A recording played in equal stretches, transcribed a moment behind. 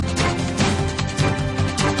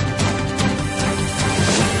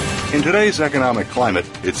In today's economic climate,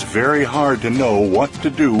 it's very hard to know what to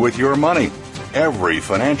do with your money. Every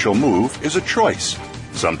financial move is a choice.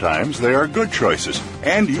 Sometimes they are good choices,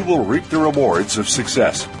 and you will reap the rewards of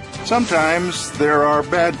success. Sometimes there are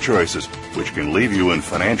bad choices, which can leave you in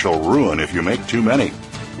financial ruin if you make too many.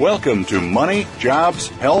 Welcome to Money, Jobs,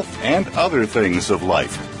 Health, and Other Things of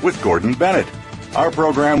Life with Gordon Bennett. Our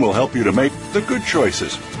program will help you to make the good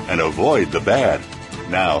choices and avoid the bad.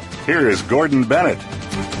 Now, here is Gordon Bennett.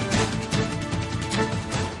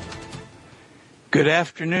 Good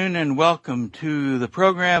afternoon and welcome to the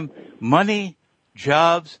program Money,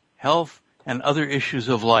 Jobs, Health, and Other Issues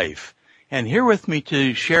of Life. And here with me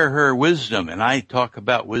to share her wisdom, and I talk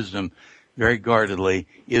about wisdom very guardedly,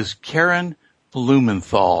 is Karen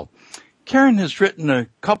Blumenthal. Karen has written a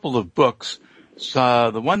couple of books.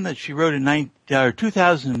 The one that she wrote in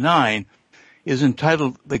 2009 is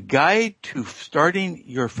entitled The Guide to Starting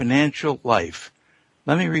Your Financial Life.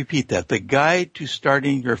 Let me repeat that, The Guide to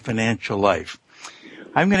Starting Your Financial Life.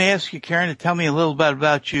 I'm going to ask you, Karen, to tell me a little bit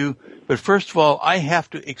about you, but first of all, I have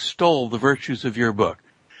to extol the virtues of your book.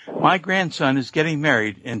 My grandson is getting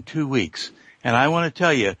married in 2 weeks, and I want to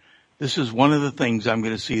tell you, this is one of the things I'm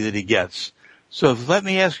going to see that he gets. So let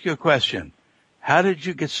me ask you a question. How did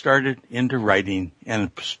you get started into writing,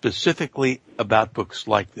 and specifically about books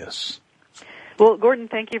like this? Well, Gordon,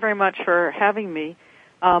 thank you very much for having me.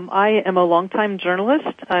 I am a longtime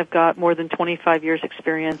journalist. I've got more than 25 years'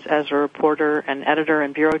 experience as a reporter and editor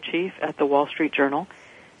and bureau chief at the Wall Street Journal.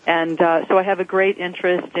 And so I have a great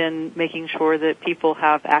interest in making sure that people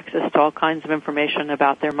have access to all kinds of information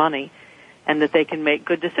about their money and that they can make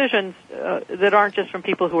good decisions that aren't just from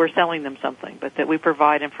people who are selling them something, but that we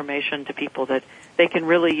provide information to people that they can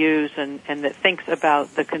really use and that thinks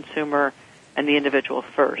about the consumer and the individual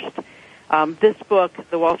first. This book,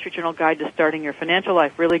 The Wall Street Journal Guide to Starting Your Financial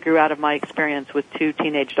Life, really grew out of my experience with 2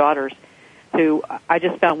 teenage daughters who I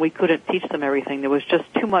just found we couldn't teach them everything. There was just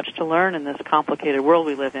too much to learn in this complicated world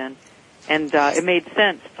we live in. And it made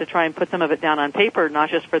sense to try and put some of it down on paper,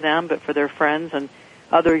 not just for them, but for their friends and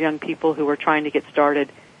other young people who were trying to get started.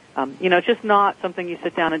 It's just not something you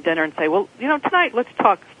sit down at dinner and say, well, tonight let's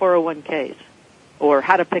talk 401ks or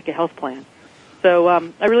how to pick a health plan. So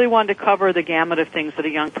I really wanted to cover the gamut of things that a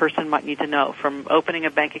young person might need to know, from opening a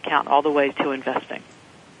bank account all the way to investing.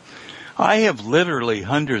 I have literally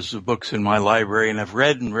hundreds of books in my library, and I've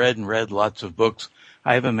read lots of books.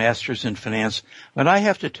 I have a master's in finance. But I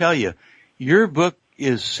have to tell you, your book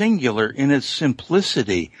is singular in its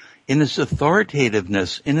simplicity, in its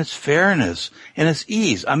authoritativeness, in its fairness, in its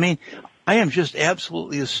ease. I mean, I am just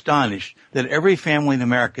absolutely astonished that every family in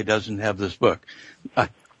America doesn't have this book.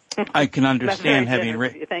 I can understand having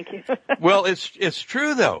written. Thank you. Well, it's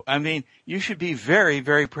true though. I mean, you should be very,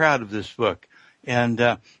 very proud of this book.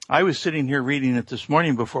 And I was sitting here reading it this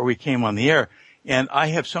morning before we came on the air, and I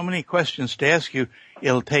have so many questions to ask you.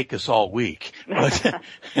 It'll take us all week. But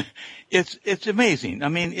it's amazing. I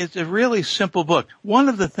mean, it's a really simple book. One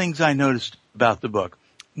of the things I noticed about the book,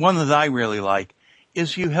 one that I really like,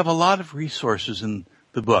 is you have a lot of resources in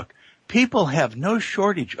the book. People have no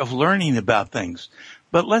shortage of learning about things.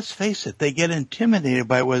 But let's face it, they get intimidated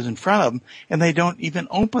by what's in front of them, and they don't even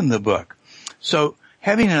open the book. So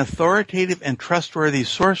having an authoritative and trustworthy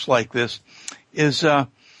source like this is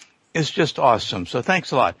just awesome. So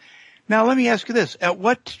thanks a lot. Now let me ask you this. At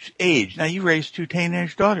what age, now you raised 2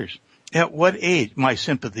 teenage daughters. At what age, my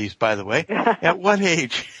sympathies by the way, at what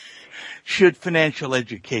age should financial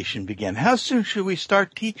education begin? How soon should we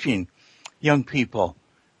start teaching young people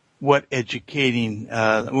what educating,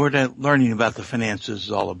 learning about the finances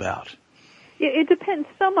is all about? It depends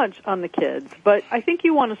so much on the kids, but I think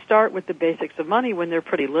you want to start with the basics of money when they're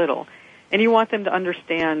pretty little. And you want them to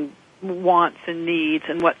understand wants and needs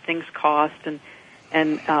and what things cost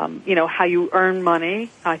and how you earn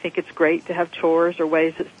money. I think it's great to have chores or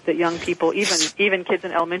ways that young people, even kids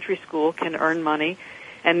in elementary school, can earn money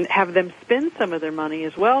and have them spend some of their money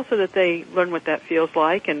as well so that they learn what that feels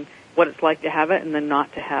like and what it's like to have it and then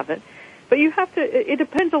not to have it. But it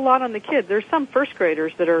depends a lot on the kid. There's some first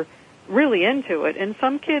graders that are really into it, and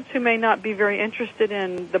some kids who may not be very interested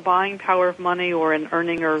in the buying power of money or in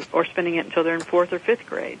earning or spending it until they're in 4th or 5th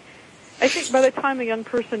grade. I think by the time a young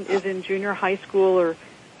person is in junior high school, or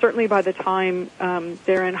certainly by the time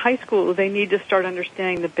they're in high school, they need to start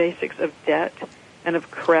understanding the basics of debt and of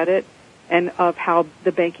credit and of how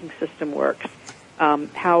the banking system works.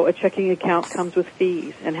 How a checking account comes with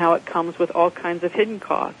fees and how it comes with all kinds of hidden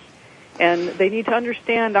costs. And they need to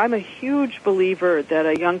understand, I'm a huge believer that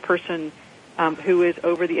a young person who is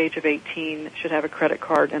over the age of 18 should have a credit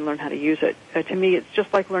card and learn how to use it. To me, it's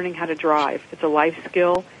just like learning how to drive. It's a life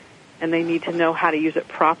skill and they need to know how to use it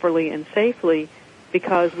properly and safely,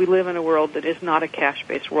 because we live in a world that is not a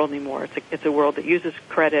cash-based world anymore. It's a world that uses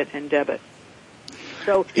credit and debit.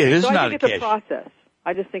 So I think it's a process.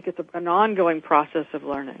 I just think it's an ongoing process of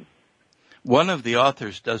learning. One of the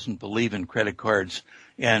authors doesn't believe in credit cards,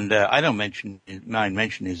 and I don't mind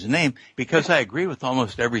mentioning his name because I agree with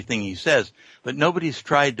almost everything he says, but nobody's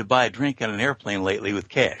tried to buy a drink on an airplane lately with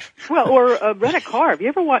cash. Well, or rent a car. Have you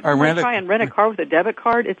ever try and rent a car with a debit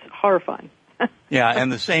card? It's horrifying. Yeah,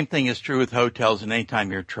 and the same thing is true with hotels and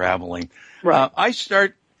anytime you're traveling. Right.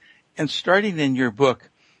 Starting in your book,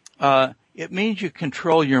 it means you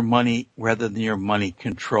control your money rather than your money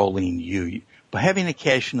controlling you. By having the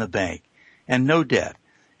cash in the bank and no debt,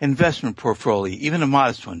 investment portfolio, even a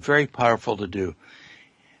modest one, very powerful to do.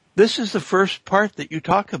 This is the first part that you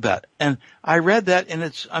talk about. And I read that,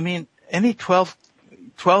 and any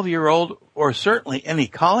 12-year-old or certainly any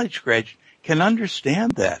college graduate can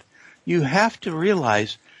understand that. You have to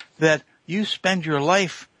realize that you spend your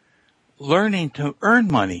life learning to earn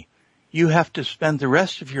money. You have to spend the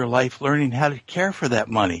rest of your life learning how to care for that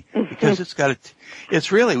money, because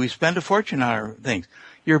we spend a fortune on our things.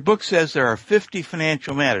 Your book says there are 50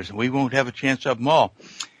 financial matters, and we won't have a chance of them all.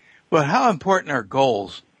 But how important are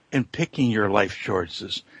goals in picking your life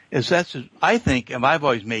choices? I think, and I've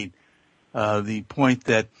always made the point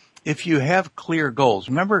that if you have clear goals,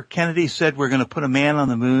 remember Kennedy said we're going to put a man on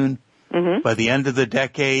the moon by the end of the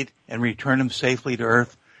decade and return him safely to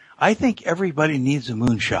Earth. I think everybody needs a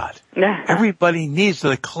moonshot. Everybody needs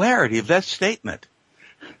the clarity of that statement.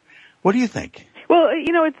 What do you think? Well,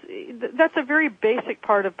 that's a very basic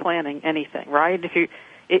part of planning anything, right?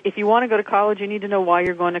 If you want to go to college, you need to know why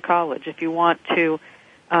you're going to college. If you want to,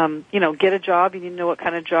 get a job, you need to know what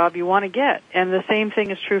kind of job you want to get. And the same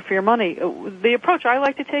thing is true for your money. The approach I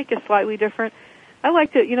like to take is slightly different. I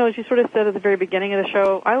like to, as you sort of said at the very beginning of the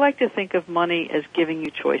show, I like to think of money as giving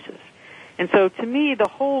you choices. And so to me, the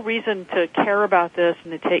whole reason to care about this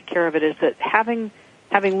and to take care of it is that having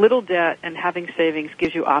little debt and having savings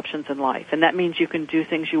gives you options in life. And that means you can do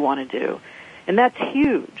things you want to do. And that's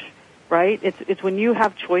huge, right? It's when you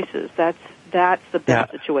have choices. That's the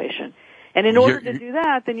best situation. And in order to do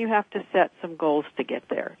that, then you have to set some goals to get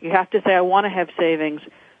there. You have to say, I want to have savings.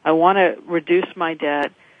 I want to reduce my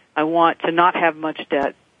debt. I want to not have much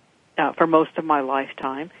debt for most of my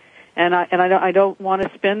lifetime. And I don't want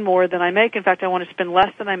to spend more than I make. In fact, I want to spend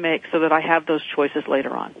less than I make so that I have those choices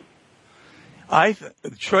later on.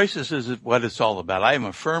 Choices is what it's all about. I am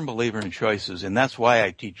a firm believer in choices, and that's why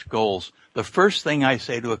I teach goals. The first thing I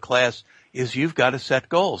say to a class is you've got to set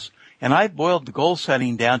goals. And I boiled the goal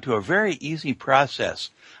setting down to a very easy process.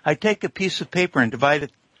 I take a piece of paper and divide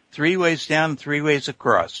it 3 ways down and 3 ways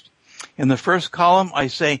across. In the first column, I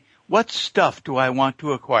say, what stuff do I want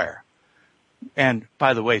to acquire? And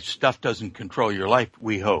by the way, stuff doesn't control your life,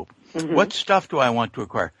 we hope. Mm-hmm. What stuff do I want to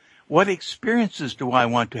acquire? What experiences do I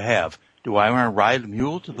want to have? Do I want to ride a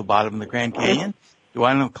mule to the bottom of the Grand Canyon? Do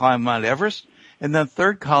I want to climb Mount Everest? And then the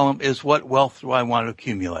third column is what wealth do I want to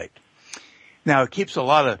accumulate? Now, it keeps a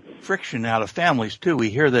lot of friction out of families, too.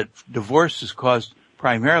 We hear that divorce is caused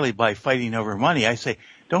primarily by fighting over money. I say,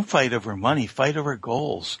 don't fight over money. Fight over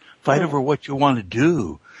goals. Fight over what you want to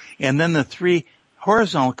do. And then the 3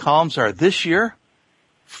 horizontal columns are this year,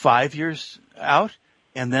 5 years out,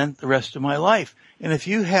 and then the rest of my life. And if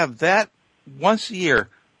you have that once a year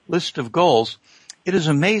list of goals, it is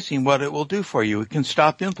amazing what it will do for you. It can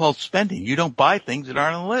stop impulse spending. You don't buy things that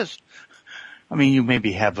aren't on the list. I mean, you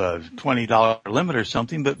maybe have a $20 limit or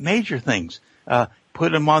something, but major things,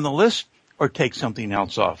 put them on the list or take something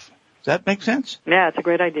else off. Does that make sense? Yeah, it's a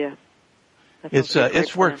great idea.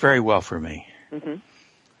 It's worked very well for me.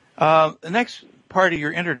 Mm-hmm. The next part of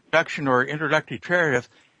your introduction or introductory narrative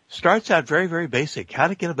starts out very, very basic. How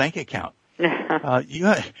to get a bank account.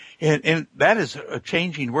 And that is a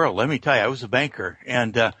changing world. Let me tell you, I was a banker,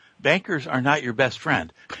 and bankers are not your best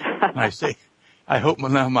friend. I hope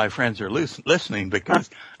none of my friends are listening, because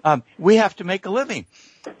we have to make a living.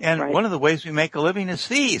 And One of the ways we make a living is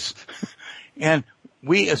fees. And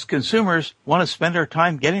we as consumers want to spend our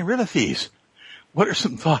time getting rid of fees. What are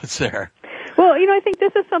some thoughts there? Well, I think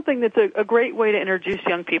this is something that's a great way to introduce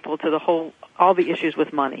young people to all the issues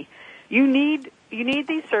with money. You need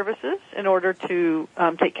these services in order to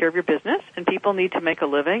take care of your business, and people need to make a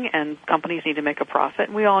living, and companies need to make a profit,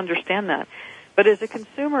 and we all understand that. But as a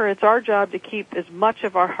consumer, it's our job to keep as much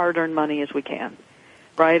of our hard-earned money as we can,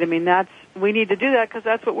 right? I mean, we need to do that because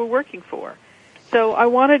that's what we're working for. So I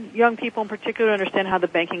wanted young people in particular to understand how the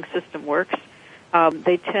banking system works.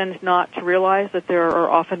 They tend not to realize that there are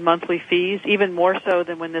often monthly fees, even more so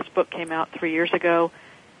than when this book came out 3 years ago.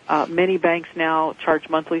 Many banks now charge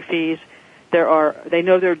monthly fees. They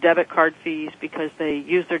know there are debit card fees because they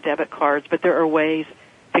use their debit cards, but there are ways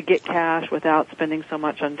to get cash without spending so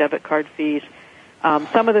much on debit card fees.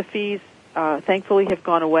 Some of the fees, thankfully, have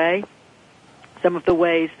gone away. Some of the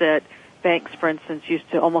ways that banks, for instance, used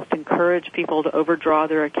to almost encourage people to overdraw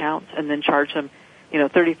their accounts and then charge them,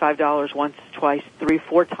 $35 once, twice, 3,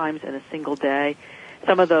 4 times in a single day.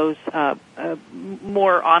 Some of those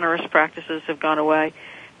more onerous practices have gone away.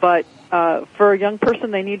 But for a young person,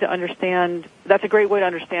 they need to understand, that's a great way to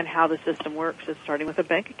understand how the system works, is starting with a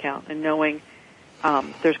bank account and knowing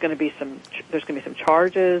there's going to be some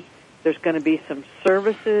charges, there's going to be some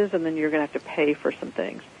services, and then you're going to have to pay for some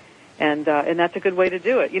things. And that's a good way to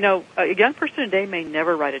do it. A young person today may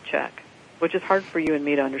never write a check, which is hard for you and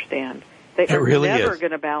me to understand. They are really never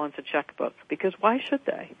going to balance a checkbook, because why should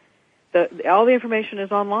they? All the information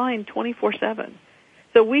is online 24/7.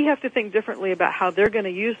 So we have to think differently about how they're going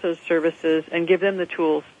to use those services and give them the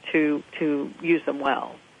tools to use them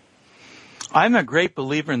well. I'm a great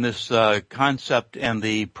believer in this concept and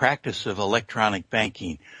the practice of electronic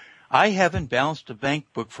banking. I haven't balanced a bank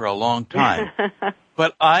book for a long time,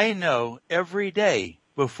 but I know every day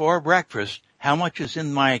before breakfast how much is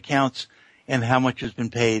in my accounts and how much has been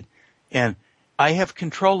paid, and I have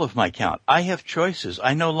control of my account. I have choices.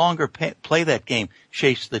 I no longer play that game,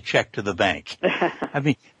 chase the check to the bank. I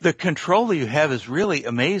mean, the control that you have is really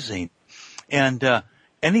amazing. And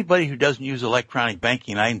anybody who doesn't use electronic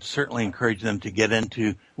banking, I certainly encourage them to get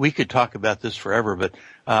into. We could talk about this forever, but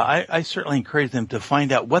I certainly encourage them to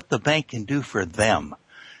find out what the bank can do for them.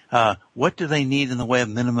 What do they need in the way of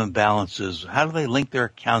minimum balances? How do they link their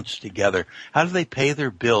accounts together? How do they pay their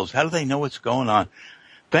bills? How do they know what's going on?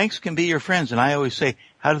 Banks can be your friends, and I always say,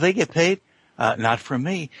 how do they get paid? Not from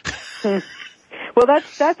me. Well,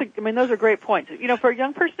 those are great points. For a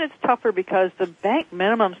young person, it's tougher because the bank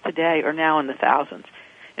minimums today are now in the thousands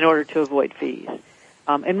in order to avoid fees.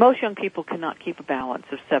 And most young people cannot keep a balance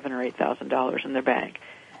of $7,000 or $8,000 in their bank.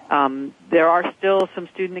 There are still some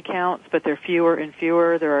student accounts, but they're fewer and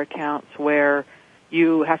fewer. There are accounts where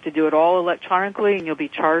you have to do it all electronically, and you'll be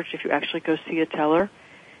charged if you actually go see a teller.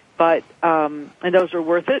 But and those are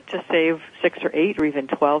worth it to save $6 or $8 or even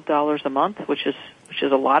 $12 a month, which is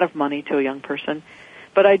a lot of money to a young person.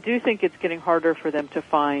 But I do think it's getting harder for them to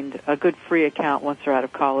find a good free account once they're out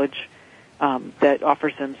of college that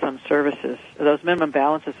offers them some services. Those minimum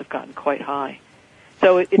balances have gotten quite high.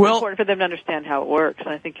 So it's important for them to understand how it works, and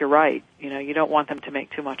I think you're right. You don't want them to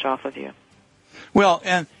make too much off of you. Well,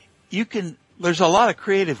 and there's a lot of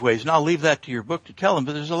creative ways, and I'll leave that to your book to tell them,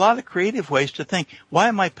 but there's a lot of creative ways to think, why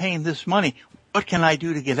am I paying this money? What can I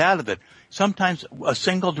do to get out of it? Sometimes a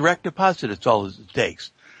single direct deposit, it's all it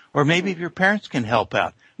takes. Or maybe if your parents can help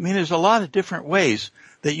out. I mean, there's a lot of different ways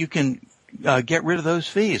that you can get rid of those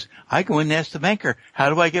fees. I go in and ask the banker, how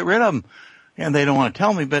do I get rid of them? And they don't want to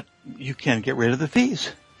tell me, but you can get rid of the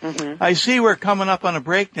fees. Mm-hmm. I see we're coming up on a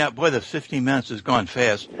break now. Boy, the 15 minutes has gone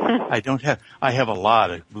fast. I have a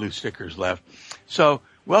lot of blue stickers left. So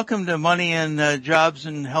welcome to Money and Jobs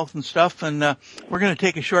and Health and Stuff. And we're going to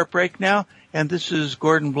take a short break now. And this is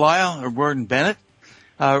Gordon Blyle, or Gordon Bennett.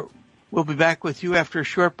 We'll be back with you after a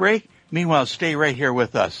short break. Meanwhile, stay right here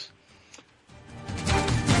with us.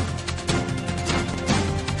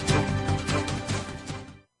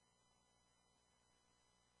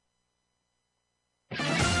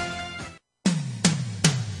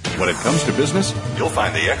 When it comes to business, you'll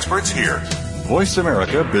find the experts here. Voice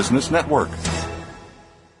America Business Network.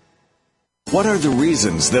 What are the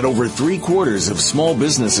reasons that over 3/4 of small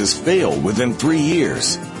businesses fail within 3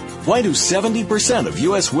 years? Why do 70% of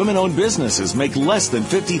U.S. women-owned businesses make less than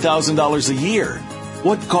 $50,000 a year?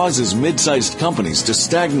 What causes mid-sized companies to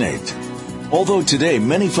stagnate? Although today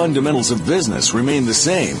many fundamentals of business remain the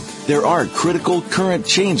same, there are critical current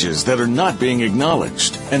changes that are not being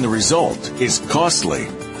acknowledged, and the result is costly.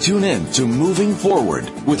 Tune in to Moving Forward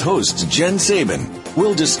with host Jen Sabin.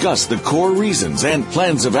 We'll discuss the core reasons and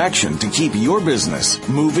plans of action to keep your business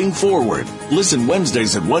moving forward. Listen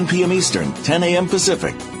Wednesdays at 1 p.m. Eastern, 10 a.m.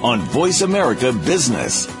 Pacific on Voice America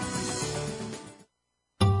Business.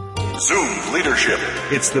 Zoom Leadership.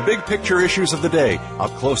 It's the big picture issues of the day, up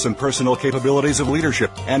close and personal capabilities of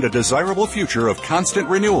leadership, and a desirable future of constant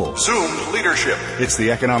renewal. Zoom Leadership. It's the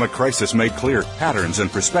economic crisis made clear, patterns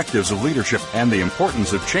and perspectives of leadership, and the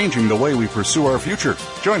importance of changing the way we pursue our future.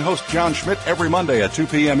 Join host John Schmidt every Monday at 2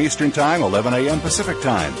 p.m. Eastern Time, 11 a.m. Pacific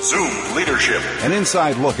Time. Zoom Leadership. An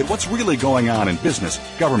inside look at what's really going on in business,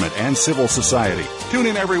 government, and civil society. Tune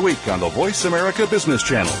in every week on the Voice America Business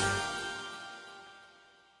Channel.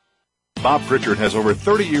 Bob Pritchard has over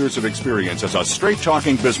 30 years of experience as a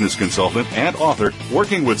straight-talking business consultant and author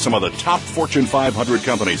working with some of the top Fortune 500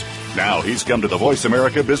 companies. Now he's come to the Voice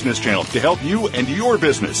America Business Channel to help you and your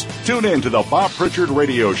business. Tune in to the Bob Pritchard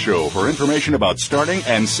Radio Show for information about starting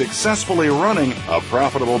and successfully running a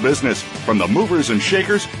profitable business. From the movers and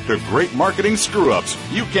shakers to great marketing screw-ups,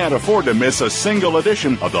 you can't afford to miss a single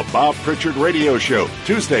edition of the Bob Pritchard Radio Show.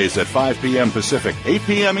 Tuesdays at 5 p.m. Pacific, 8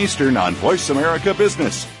 p.m. Eastern on Voice America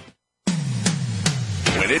Business.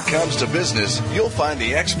 When it comes to business, you'll find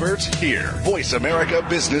the experts here. Voice America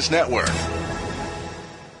Business Network.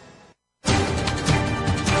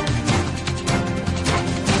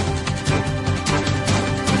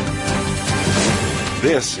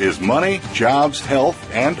 This is Money, Jobs, Health,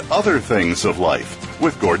 and Other Things of Life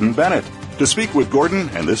with Gordon Bennett. To speak with Gordon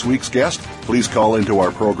and this week's guest, please call into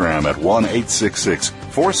our program at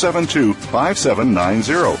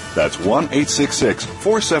 1-866-472-5790. That's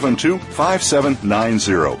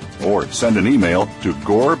 1-866-472-5790. Or send an email to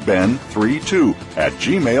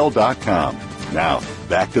goreben32@gmail.com. Now,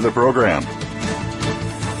 back to the program.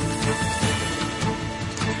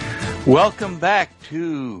 Welcome back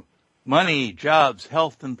to Money, Jobs,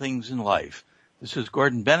 Health, and Things in Life. This is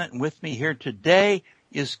Gordon Bennett, and with me here today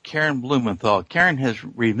is Karen Blumenthal. Karen has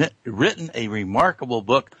written a remarkable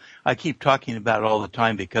book. I keep talking about it all the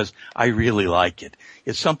time because I really like it.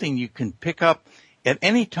 It's something you can pick up at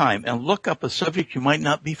any time and look up a subject you might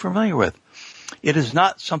not be familiar with. It is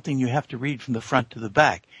not something you have to read from the front to the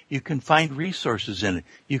back. You can find resources in it.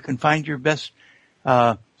 You can find your best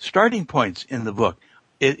starting points in the book.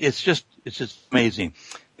 It's just amazing.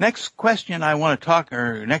 Next thing I want to talk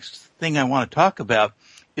about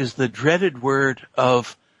is the dreaded word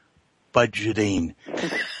of budgeting.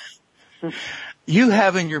 You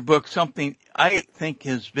have in your book something I think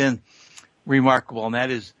has been remarkable, and that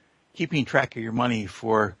is keeping track of your money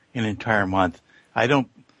for an entire month. I don't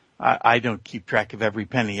keep track of every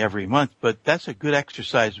penny every month, but that's a good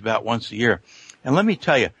exercise about once a year. And let me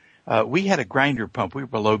tell you, we had a grinder pump. We were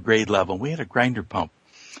below grade level. We had a grinder pump.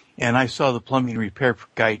 And I saw the plumbing repair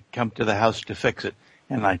guy come to the house to fix it.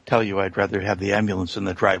 And I tell you, I'd rather have the ambulance in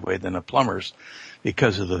the driveway than a plumber's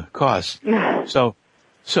because of the cost. So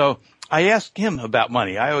I asked him about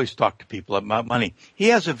money. I always talk to people about money. He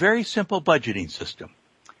has a very simple budgeting system.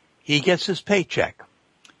 He gets his paycheck.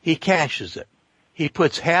 He cashes it. He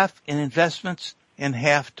puts half in investments and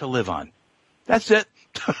half to live on. That's it.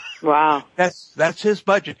 Wow. That's his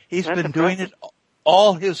budget. He's been doing it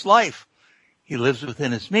all his life. He lives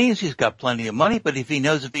within his means. He's got plenty of money, but if he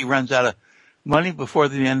knows if he runs out of money before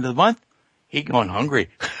the end of the month, he's going hungry.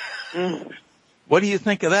 What do you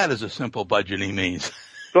think of that as a simple budgeting means?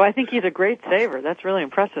 Well, I think he's a great saver. That's really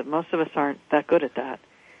impressive. Most of us aren't that good at that.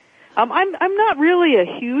 I'm not really a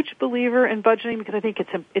huge believer in budgeting because I think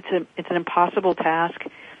it's an impossible task.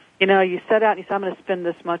 You know, you set out and you say, I'm going to spend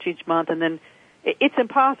this much each month, and then it's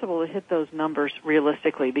impossible to hit those numbers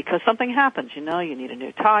realistically because something happens. You know, you need a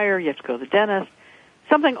new tire, you have to go to the dentist.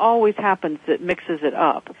 Something always happens that mixes it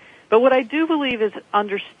up. But what I do believe is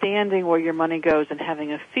understanding where your money goes and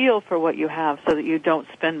having a feel for what you have so that you don't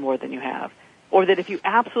spend more than you have. Or that if you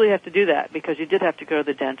absolutely have to do that because you did have to go to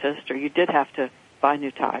the dentist or you did have to buy new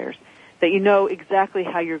tires, that you know exactly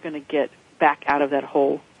how you're going to get back out of that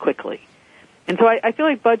hole quickly. And so I feel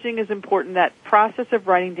like budgeting is important, that process of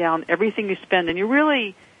writing down everything you spend. And you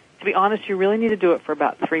really, to be honest, you really need to do it for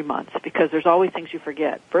about 3 months because there's always things you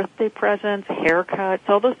forget. Birthday presents, haircuts,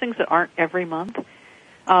 all those things that aren't every month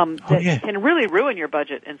that can really ruin your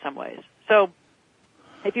budget in some ways. So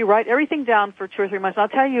if you write everything down for 2 or 3 months, I'll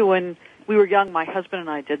tell you when we were young, my husband and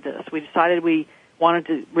I did this. We decided we wanted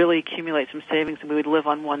to really accumulate some savings and we would live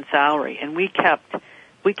on one salary. And we kept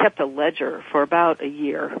a ledger for about a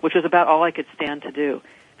year, which was about all I could stand to do.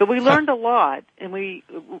 But we learned a lot, and it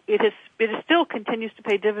still continues to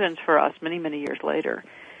pay dividends for us many, many years later,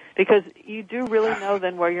 because you do really know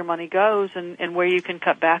then where your money goes and where you can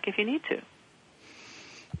cut back if you need to.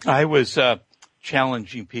 I was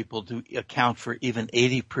challenging people to account for even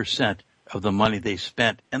 80% of the money they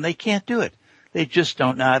spent, and they can't do it. They just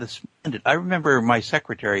don't know how to spend it. I remember my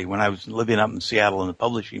secretary, when I was living up in Seattle in the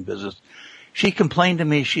publishing business, she complained to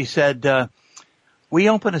me. She said, we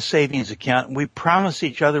open a savings account and we promise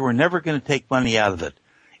each other we're never going to take money out of it.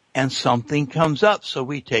 And something comes up, so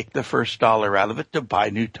we take the first dollar out of it to buy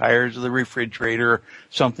new tires of the refrigerator,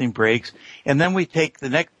 something breaks, and then we take the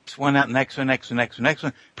next one out, next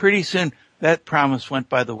one. Pretty soon, that promise went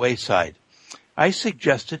by the wayside. I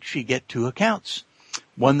suggested she get 2 accounts,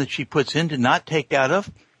 one that she puts in to not take out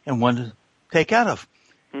of and one to take out of.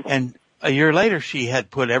 Mm-hmm. And a year later, she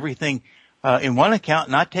had put everything in one account,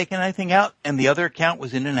 not taking anything out, and the other account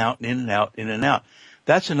was in and out, in and out, in and out.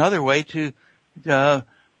 That's another way to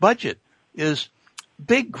budget, is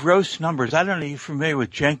big gross numbers. I don't know if you're familiar with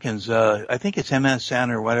Jenkins. I think it's MSN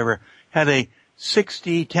or whatever, had a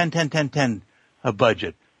 60, 10, 10, 10, 10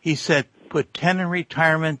 budget. He said put 10 in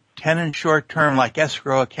retirement, 10 in short term like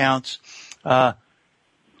escrow accounts,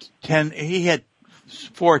 10, he had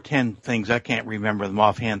 4 or 10 things. I can't remember them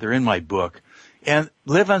offhand. They're in my book. And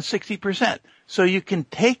live on 60%. So you can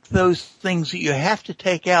take those things that you have to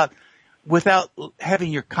take out without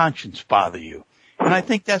having your conscience bother you. And I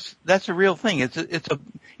think that's a real thing.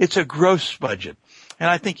 It's a gross budget. And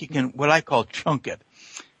I think you can, what I call, chunk it.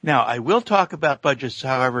 Now, I will talk about budgets,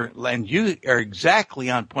 however, and you are exactly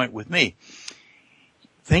on point with me.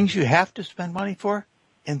 Things you have to spend money for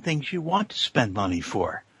and things you want to spend money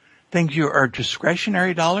for. Things you are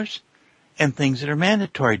discretionary dollars and things that are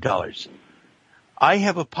mandatory dollars. I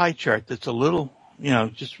have a pie chart that's a little,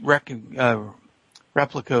 just replica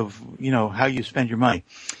of, how you spend your money.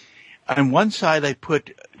 On one side, I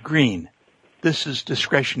put green. This is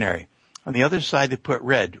discretionary. On the other side, I put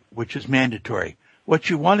red, which is mandatory. What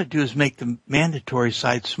you want to do is make the mandatory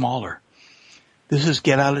side smaller. This is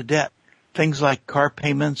get out of debt. Things like car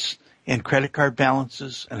payments and credit card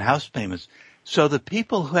balances and house payments. So the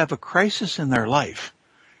people who have a crisis in their life,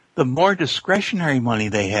 the more discretionary money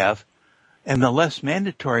they have and the less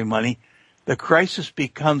mandatory money, the crisis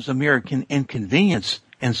becomes a mere inconvenience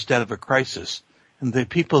instead of a crisis. And the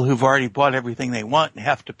people who've already bought everything they want and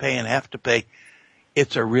have to pay,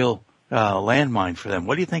 it's a real landmine for them.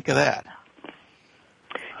 What do you think of that?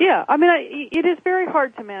 Yeah, I mean, it is very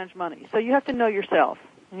hard to manage money. So you have to know yourself.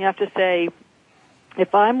 And you have to say,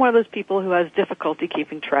 if I'm one of those people who has difficulty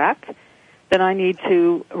keeping track, then I need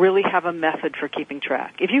to really have a method for keeping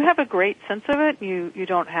track. If you have a great sense of it, you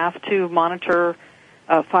don't have to monitor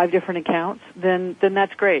 5 different accounts, then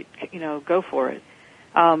that's great. Go for it.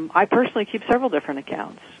 I personally keep several different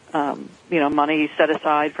accounts. Money set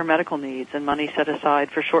aside for medical needs and money set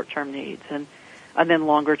aside for short-term needs and then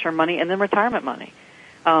longer-term money and then retirement money.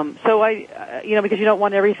 Because you don't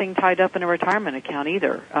want everything tied up in a retirement account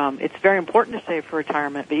either. It's very important to save for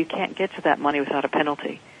retirement, but you can't get to that money without a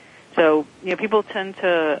penalty. So, people tend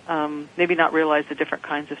to maybe not realize the different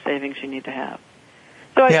kinds of savings you need to have.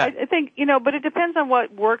 So I think, but it depends on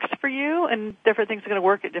what works for you, and different things are going to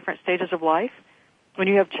work at different stages of life. When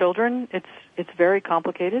you have children, it's very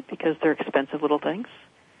complicated because they're expensive little things,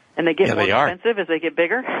 and they get more expensive as they get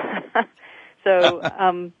bigger. So,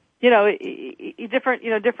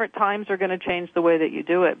 different times are going to change the way that you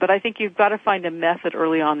do it. But I think you've got to find a method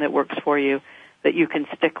early on that works for you that you can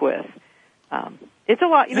stick with. It's a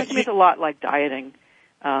lot, to me it's a lot like dieting.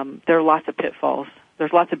 There are lots of pitfalls.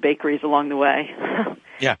 There's lots of bakeries along the way.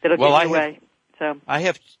 Yeah. That'll get you away. So I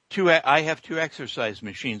have two exercise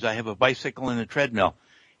machines. I have a bicycle and a treadmill.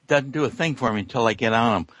 It doesn't do a thing for me until I get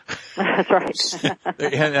on them. That's right.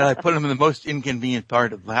 And I put them in the most inconvenient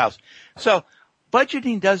part of the house. So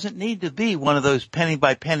budgeting doesn't need to be one of those penny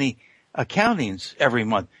by penny accountings every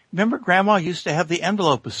month. Remember Grandma used to have the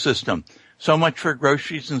envelope system. So much for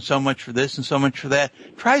groceries and so much for this and so much for that.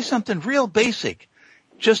 Try something real basic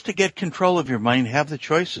just to get control of your money and have the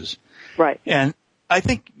choices. Right. And I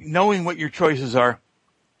think knowing what your choices are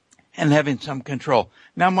and having some control.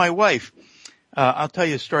 Now, my wife, I'll tell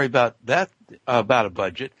you a story about that, about a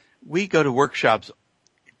budget. We go to workshops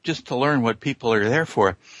just to learn what people are there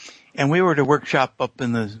for. And we were at a workshop up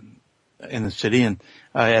in the city and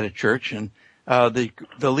at a church, and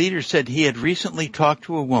the leader said he had recently talked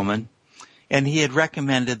to a woman, and he had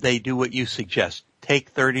recommended they do what you suggest. Take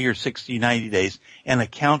 30 or 60, 90 days and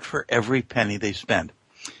account for every penny they spend.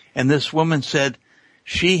 And this woman said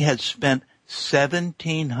she had spent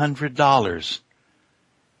 $1,700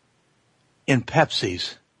 in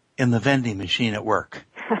Pepsis in the vending machine at work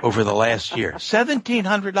over the last year.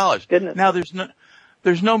 $1,700. Goodness. Now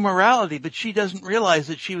there's no morality, but she doesn't realize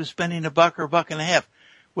that she was spending $1 or $1.50.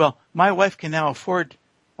 Well, my wife can now afford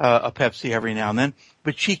a Pepsi every now and then,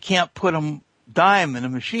 but she can't put a dime in a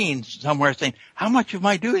machine somewhere saying, how much am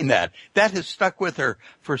I doing that? That has stuck with her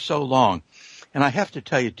for so long. And I have to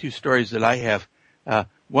tell you 2 stories that I have.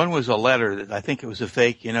 One was a letter that I think it was a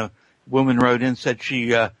fake, woman wrote in, said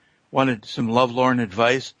she wanted some lovelorn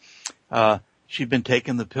advice. She'd been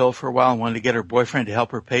taking the pill for a while and wanted to get her boyfriend to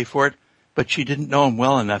help her pay for it, but she didn't know him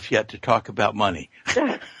well enough yet to talk about money.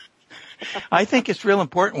 I think it's real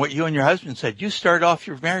important what you and your husband said. You start off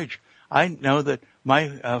your marriage. I know that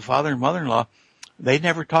my father and mother-in-law, they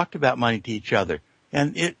never talked about money to each other,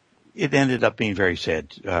 and it ended up being very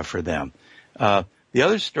sad for them. The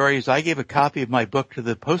other story is I gave a copy of my book to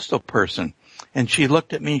the postal person, and she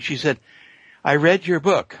looked at me and she said, I read your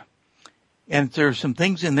book, and there's some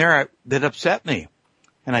things in there that upset me.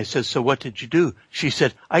 And I said, so what did you do? She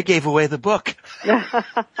said, I gave away the book.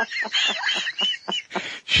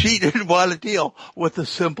 She didn't want to deal with the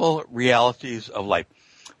simple realities of life.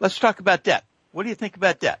 Let's talk about debt. What do you think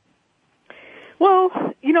about debt? Well,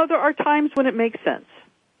 there are times when it makes sense,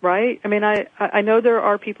 right? I mean, I know there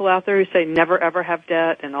are people out there who say never ever have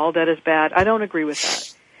debt and all debt is bad. I don't agree with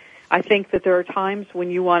that. I think that there are times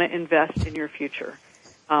when you want to invest in your future.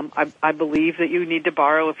 I believe that you need to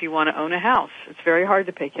borrow if you want to own a house. It's very hard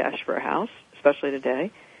to pay cash for a house, especially today.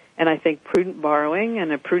 And I think prudent borrowing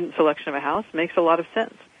and a prudent selection of a house makes a lot of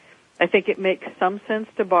sense. I think it makes some sense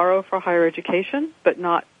to borrow for higher education, but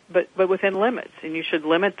within limits. And you should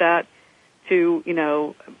limit that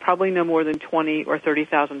to, probably no more than $20,000 or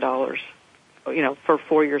 $30,000, for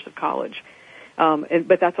 4 years of college.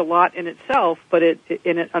 But that's a lot in itself, but it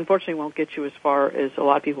unfortunately won't get you as far as a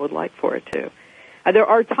lot of people would like for it to. There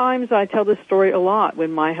are times, I tell this story a lot,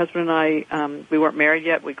 when my husband and I, we weren't married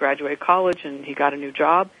yet, we graduated college and he got a new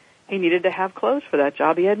job. He needed to have clothes for that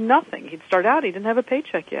job. He had nothing. He'd start out, he didn't have a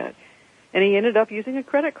paycheck yet. And he ended up using a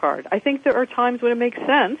credit card. I think there are times when it makes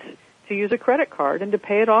sense to use a credit card and to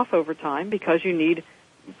pay it off over time because you need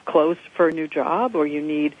clothes for a new job, or you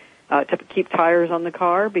need to keep tires on the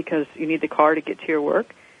car because you need the car to get to your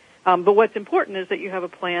work. But what's important is that you have a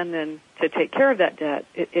plan then to take care of that debt.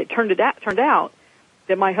 It turned out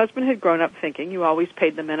that my husband had grown up thinking you always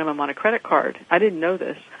paid the minimum on a credit card. I didn't know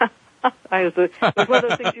this. It was one of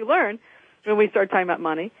those things you learn when we start talking about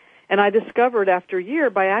money. And I discovered after a year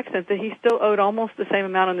by accident that he still owed almost the same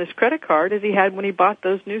amount on this credit card as he had when he bought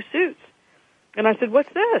those new suits. And I said,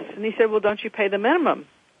 what's this? And he said, well, don't you pay the minimum?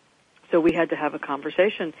 So we had to have a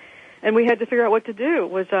conversation, and we had to figure out what to do.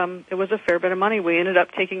 It was a fair bit of money. We ended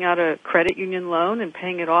up taking out a credit union loan and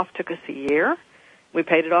paying it off. Took us a year. We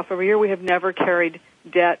paid it off over a year. We have never carried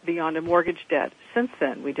debt beyond a mortgage debt since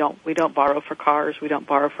then. We don't borrow for cars. We don't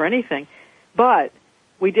borrow for anything. But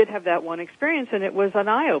we did have that one experience, and it was an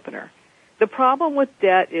eye-opener. The problem with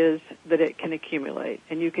debt is that it can accumulate,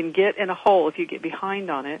 and you can get in a hole if you get behind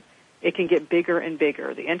on it. It can get bigger and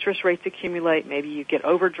bigger. The interest rates accumulate. Maybe you get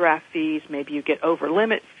overdraft fees. Maybe you get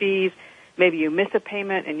over-limit fees. Maybe you miss a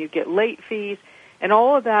payment and you get late fees. And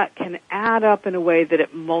all of that can add up in a way that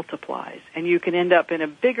it multiplies, and you can end up in a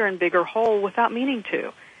bigger and bigger hole without meaning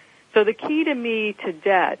to. So the key to me to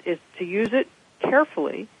debt is to use it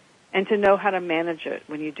carefully and to know how to manage it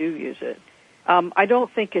when you do use it. I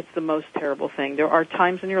don't think it's the most terrible thing. There are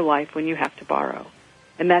times in your life when you have to borrow,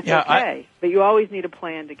 and that's okay. But you always need a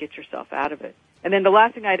plan to get yourself out of it. And then the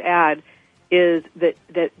last thing I'd add is that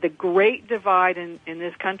the great divide in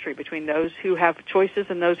this country between those who have choices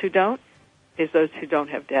and those who don't is those who don't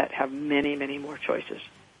have debt have many, many more choices.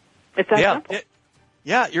 It's that simple.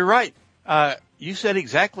 You're right. You said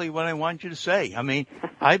exactly what I wanted you to say. I mean,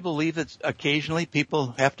 I believe that occasionally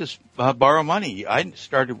people have to borrow money. I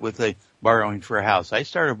started with borrowing for a house. I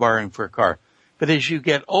started borrowing for a car. But as you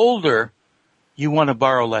get older, you want to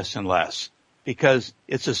borrow less and less because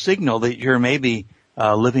it's a signal that you're maybe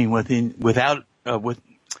living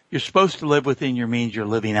you're supposed to live within your means. You're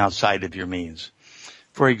living outside of your means.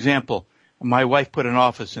 For example, my wife put an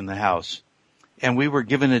office in the house, and we were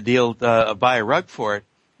given a deal to buy a rug for it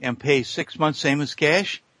and pay 6 months same as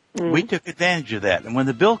cash. Mm-hmm. We took advantage of that. And when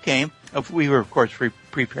the bill came, we were, of course,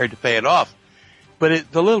 prepared to pay it off.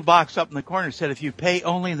 But the little box up in the corner said if you pay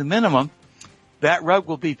only the minimum, that rug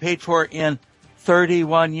will be paid for in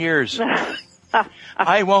 31 years.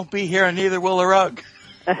 I won't be here, and neither will the rug.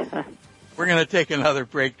 We're going to take another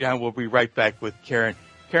break now. We'll be right back with Karen.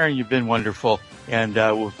 Karen, you've been wonderful, and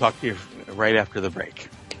we'll talk to you right after the break.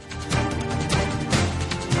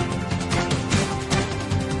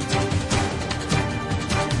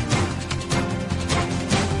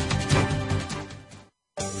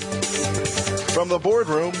 From the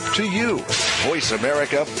boardroom to you, Voice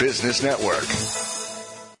America Business Network.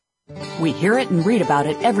 We hear it and read about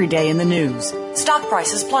it every day in the news. Stock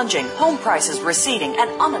prices plunging, home prices receding,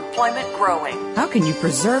 and unemployment growing. How can you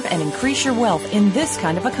preserve and increase your wealth in this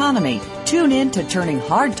kind of economy? Tune in to Turning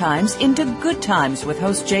Hard Times into Good Times with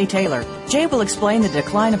host Jay Taylor. Jay will explain the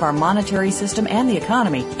decline of our monetary system and the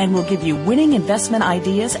economy, and will give you winning investment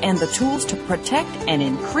ideas and the tools to protect and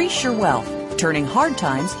increase your wealth. Turning Hard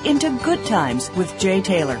Times into Good Times with Jay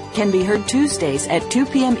Taylor can be heard Tuesdays at 2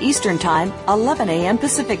 p.m. Eastern Time, 11 a.m.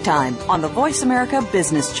 Pacific Time on the Voice America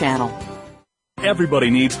Business Channel.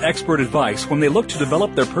 Everybody needs expert advice when they look to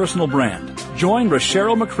develop their personal brand. Join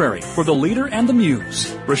Rochelle McCrary for The Leader and the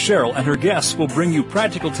Muse. Rochelle and her guests will bring you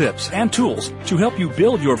practical tips and tools to help you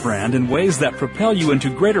build your brand in ways that propel you into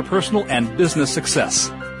greater personal and business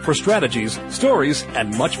success. For strategies, stories,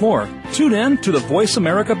 and much more, tune in to the Voice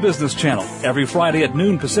America Business Channel every Friday at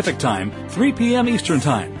noon Pacific Time, 3 p.m. Eastern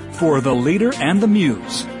Time for The Leader and the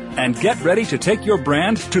Muse. And get ready to take your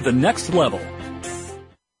brand to the next level.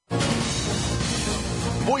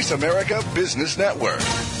 Voice America Business Network,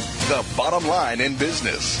 the bottom line in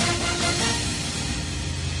business.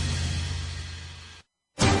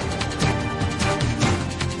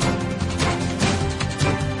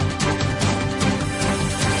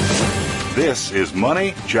 This is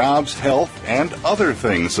Money, Jobs, Health, and Other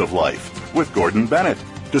Things of Life with Gordon Bennett.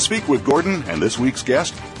 To speak with Gordon and this week's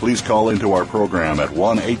guest, please call into our program at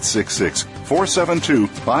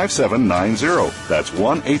 1-866-472-5790. That's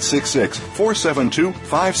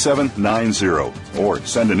 1-866-472-5790. Or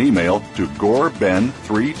send an email to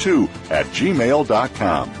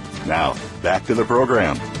goreben32@gmail.com. Now, back to the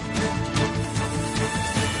program.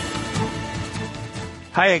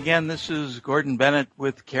 Hi again, this is Gordon Bennett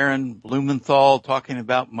with Karen Blumenthal talking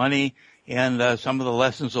about money and some of the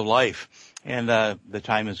lessons of life. And the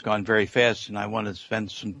time has gone very fast, and I want to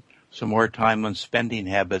spend some more time on spending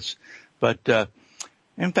habits. But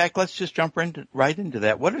in fact, let's just jump right into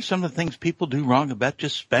that. What are some of the things people do wrong about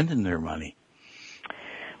just spending their money?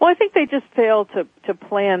 Well, I think they just fail to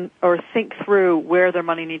plan or think through where their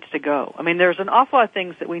money needs to go. I mean, there's an awful lot of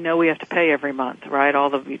things that we know we have to pay every month, right? All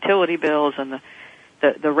the utility bills and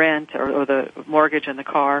the rent or the mortgage in the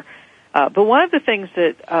car. But one of the things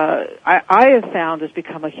that I have found has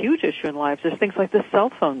become a huge issue in lives is things like the cell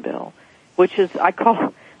phone bill, which is I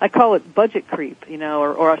call it budget creep,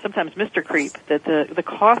 or sometimes Mr. Creep. That the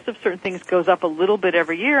cost of certain things goes up a little bit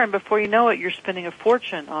every year, and before you know it, you're spending a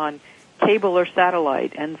fortune on cable or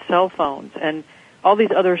satellite and cell phones and all these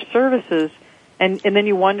other services, and then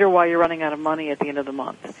you wonder why you're running out of money at the end of the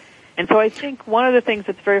month. And so I think one of the things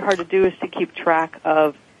that's very hard to do is to keep track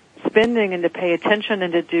of spending and to pay attention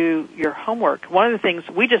and to do your homework. One of the things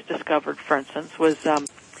we just discovered, for instance, was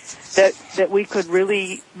that we could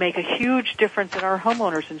really make a huge difference in our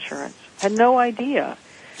homeowners insurance. Had no idea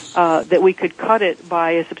that we could cut it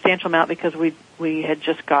by a substantial amount because we had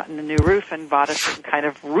just gotten a new roof and bought a certain kind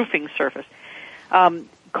of roofing surface.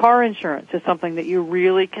 Car insurance is something that you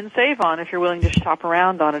really can save on if you're willing to shop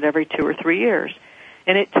around on it every 2 or 3 years.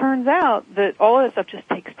 And it turns out that all of that stuff just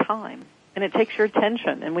takes time, and it takes your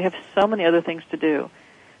attention, and we have so many other things to do.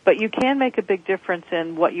 But you can make a big difference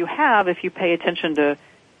in what you have if you pay attention to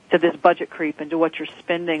this budget creep and to what you're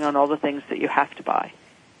spending on all the things that you have to buy.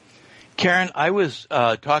 Karen, I was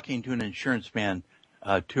talking to an insurance man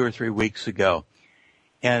 2 or 3 weeks ago,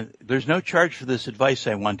 and there's no charge for this advice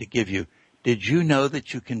I want to give you. Did you know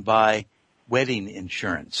that you can buy wedding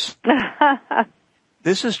insurance?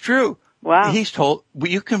 This is true. Wow. He's told,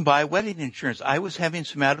 you can buy wedding insurance. I was having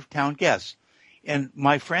some out-of-town guests, and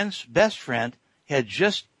my friend's best friend had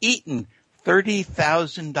just eaten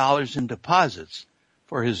 $30,000 in deposits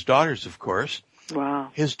for his daughters, of course.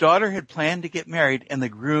 Wow. His daughter had planned to get married, and the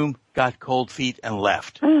groom got cold feet and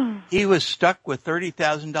left. He was stuck with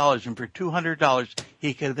 $30,000, and for $200,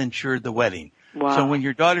 he could have insured the wedding. Wow. So when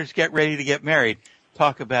your daughters get ready to get married,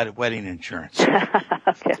 talk about wedding insurance.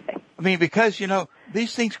 Okay. I mean, because,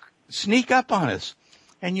 these things sneak up on us,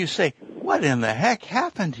 and you say, what in the heck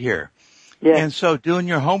happened here? Yeah. And so doing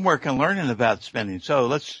your homework and learning about spending. So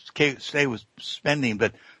let's stay with spending,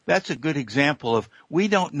 but that's a good example of we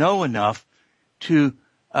don't know enough to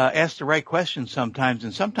ask the right questions sometimes,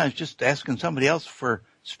 and sometimes just asking somebody else for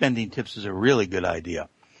spending tips is a really good idea.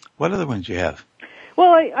 What other ones you have?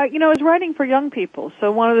 Well, I was writing for young people,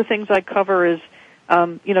 so one of the things I cover is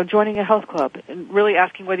joining a health club and really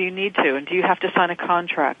asking whether you need to, and do you have to sign a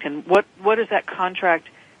contract, and what does that contract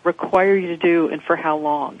require you to do, and for how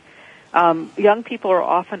long? Young people are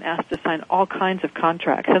often asked to sign all kinds of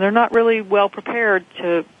contracts, and they're not really well prepared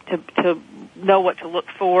to know what to look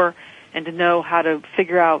for and to know how to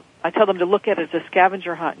figure out. I tell them to look at it as a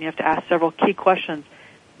scavenger hunt, and you have to ask several key questions.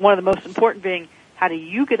 One of the most important being, how do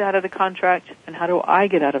you get out of the contract, and how do I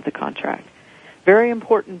get out of the contract? Very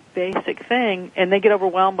important basic thing, and they get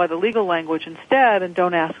overwhelmed by the legal language instead and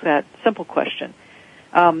don't ask that simple question.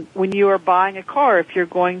 When you are buying a car, if you're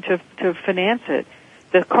going to finance it,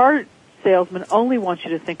 the car salesman only wants you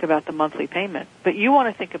to think about the monthly payment, but you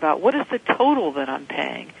want to think about what is the total that I'm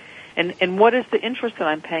paying, and what is the interest that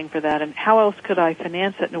I'm paying for that, and how else could I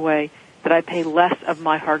finance it in a way that I pay less of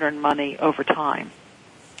my hard-earned money over time.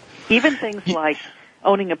 Even things like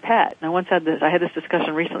owning a pet. And I had this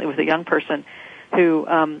discussion recently with a young person who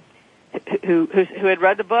had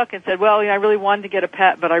read the book and said, well, I really wanted to get a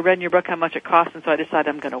pet, but I read in your book how much it costs, and so I decided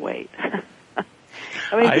I'm going to wait.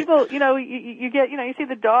 I mean, people, you get, you see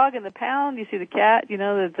the dog and the pound, you see the cat, they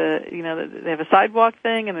have a sidewalk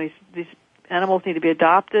thing, and these animals need to be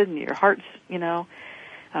adopted, and your heart's, you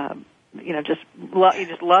just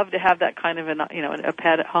love to have that kind of a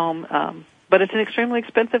pet at home. But it's an extremely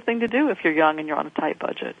expensive thing to do if you're young and you're on a tight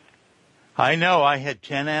budget. I know. I had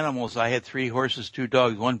 10 animals. I had 3 horses, 2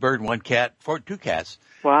 dogs, 1 bird, 1 cat, 2 cats.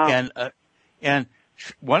 Wow. And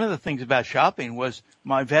one of the things about shopping was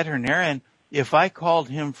my veterinarian, if I called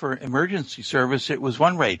him for emergency service, it was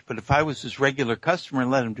one rate. But if I was his regular customer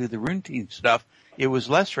and let him do the routine stuff, it was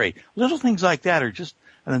less rate. Little things like that are just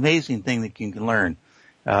an amazing thing that you can learn.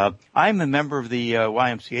 I'm a member of the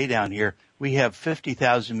YMCA down here. We have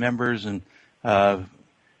 50,000 members and 5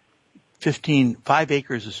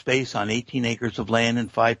 acres of space on 18 acres of land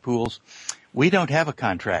and 5 pools. We don't have a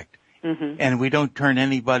contract. Mm-hmm. And we don't turn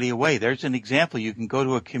anybody away. There's an example. You can go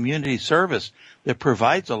to a community service that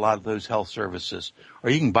provides a lot of those health services, or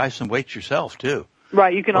you can buy some weights yourself too.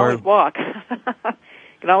 Right. You can always walk. You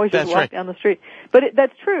can always just walk down the street. But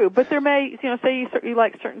that's true. But there may, say you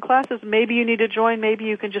like certain classes, maybe you need to join. Maybe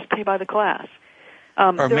you can just pay by the class.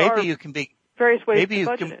 Or maybe you can be various ways to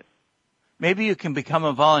budget it. Maybe you can become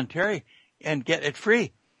a voluntary and get it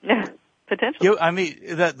free. Yeah. Potentially.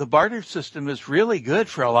 The barter system is really good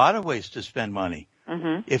for a lot of ways to spend money.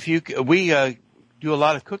 Mm-hmm. We do a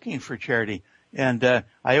lot of cooking for charity, and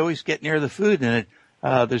I always get near the food, and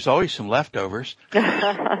there's always some leftovers.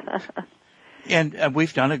 And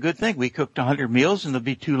we've done a good thing. We cooked 100 meals, and there'll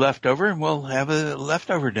be 2 left over, and we'll have a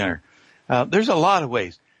leftover dinner. There's a lot of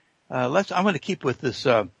ways. I'm going to keep with this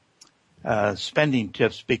spending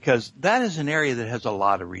tips, because that is an area that has a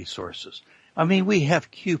lot of resources. I mean, we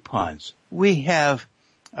have coupons. We have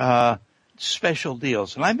special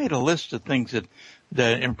deals. And I made a list of things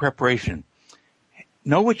that in preparation.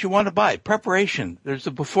 Know what you want to buy. Preparation. There's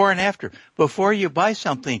a before and after. Before you buy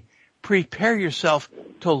something, prepare yourself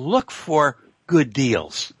to look for good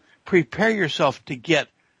deals. Prepare yourself to get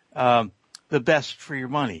the best for your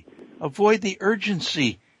money. Avoid the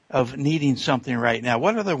urgency of needing something right now.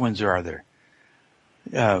 What other ones are there?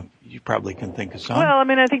 You probably can think of some. Well,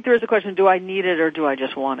 I think there is a question, do I need it or do I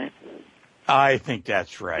just want it? I think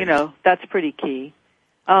that's right. That's pretty key.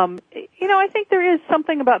 I think there is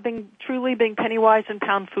something about truly being penny wise and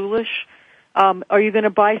pound foolish. Are you going to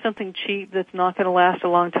buy something cheap that's not going to last a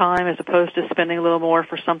long time as opposed to spending a little more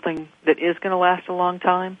for something that is going to last a long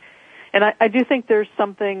time? And I do think there's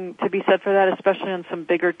something to be said for that, especially on some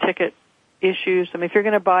bigger ticket issues. If you're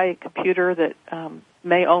going to buy a computer that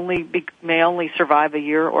may only survive a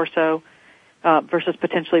year or so, versus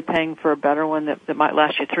potentially paying for a better one that might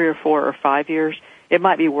last you 3 or 4 or 5 years, it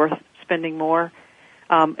might be worth spending more.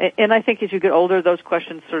 And I think as you get older, those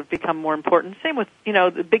questions sort of become more important. Same with,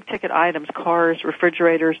 the big ticket items, cars,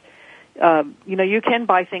 refrigerators. You can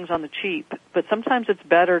buy things on the cheap, but sometimes it's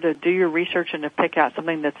better to do your research and to pick out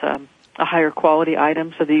something that's a higher quality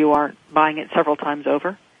item so that you aren't buying it several times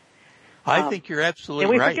over. I think you're absolutely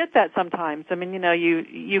right. And we right. forget that sometimes.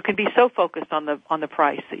 You can be so focused on the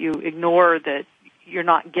price that you ignore that you're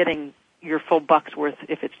not getting your full buck's worth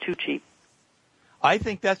if it's too cheap. I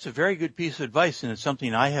think that's a very good piece of advice, and it's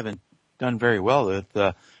something I haven't done very well with.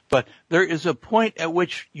 But there is a point at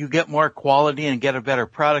which you get more quality and get a better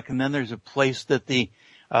product, and then there's a place that the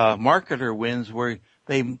marketer wins where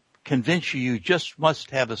they convince you just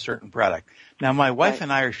must have a certain product. Now, my wife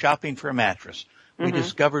and I are shopping for a mattress. We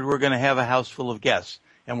discovered we're going to have a house full of guests,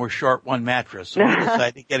 and we're short one mattress, so we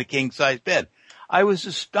decided to get a king-size bed. I was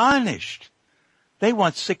astonished. They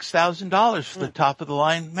want $6,000 for the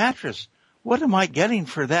top-of-the-line mattress. What am I getting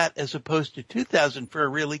for that as opposed to $2,000 for a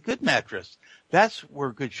really good mattress? That's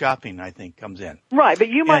where good shopping, I think, comes in. Right, but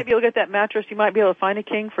you might be able to get that mattress. You might be able to find a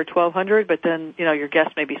king for $1,200, but then your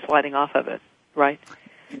guests may be sliding off of it, right?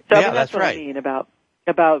 So that's what right. I mean about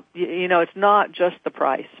it's not just the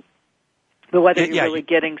price. But whether you're really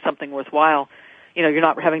getting something worthwhile, you're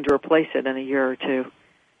not having to replace it in a year or two.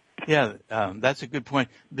 Yeah, that's a good point.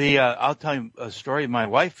 I'll tell you a story. My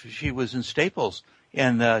wife, she was in Staples,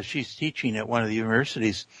 and she's teaching at one of the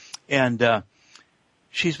universities, and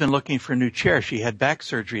she's been looking for a new chair. She had back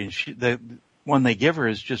surgery, and the one they give her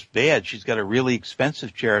is just bad. She's got a really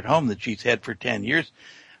expensive chair at home that she's had for 10 years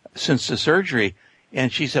since the surgery,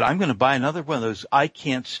 and she said, I'm going to buy another one of those. I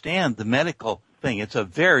can't stand the medical thing. It's a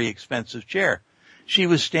very expensive chair. She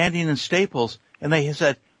was standing in Staples, and they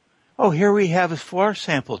said, oh, here we have a floor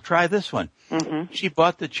sample. Try this one. Mm-hmm. She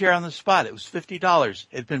bought the chair on the spot. It was $50.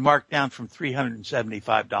 It had been marked down from $375.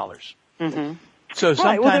 Mm-hmm. So sometimes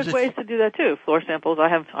right. Well, there's ways to do that too. Floor samples.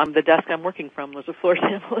 The desk I'm working from was a floor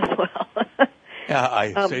sample as well.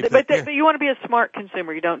 Yeah, but you want to be a smart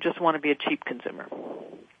consumer. You don't just want to be a cheap consumer.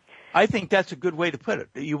 I think that's a good way to put it.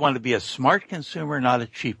 You want to be a smart consumer, not a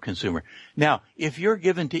cheap consumer. Now, if you're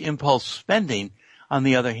given to impulse spending, on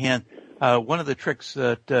the other hand, one of the tricks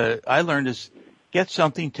that I learned is get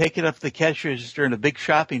something, take it up to the cash register in a big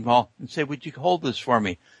shopping mall and say, would you hold this for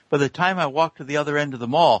me? By the time I walk to the other end of the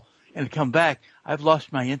mall and come back, I've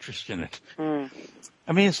lost my interest in it.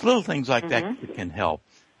 I mean, it's little things like that can help.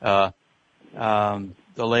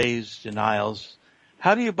 Delays, denials.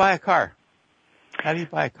 How do you buy a car? How do you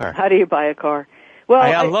buy a car? Well,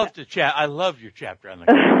 I love your chapter on the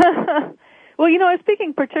car. Well, I was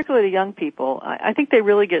speaking particularly to young people. I think they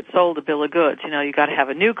really get sold a bill of goods. You got to have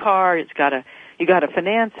a new car. You got to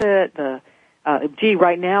finance it.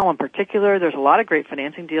 Right now in particular, there's a lot of great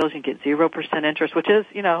financing deals. You can get 0% interest, which is,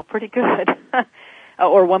 pretty good.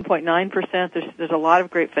 Or 1.9%. There's a lot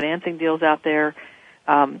of great financing deals out there.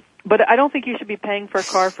 But I don't think you should be paying for a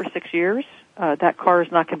car for 6 years. That car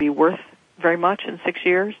is not going to be worth very much in 6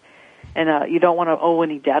 years. And you don't want to owe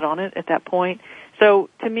any debt on it at that point. So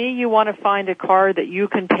to me, you want to find a car that you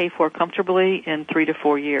can pay for comfortably in 3 to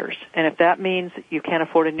 4 years. And if that means you can't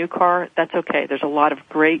afford a new car, that's okay. There's a lot of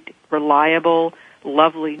great, reliable,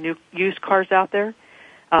 lovely new used cars out there.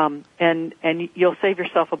 And you'll save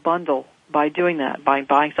yourself a bundle by doing that, by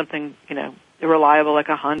buying something, reliable like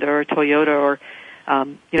a Honda or a Toyota or,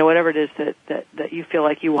 whatever it is that you feel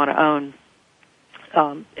like you want to own.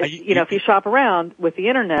 If you shop around with the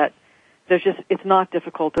internet, it's not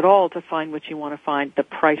difficult at all to find what you want to find. The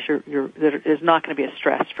price that is not going to be a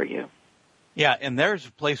stress for you. Yeah, and there's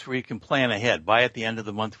a place where you can plan ahead. Buy at the end of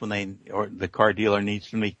the month when the car dealer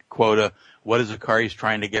needs to make quota. What is the car he's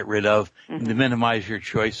trying to get rid of? And to minimize your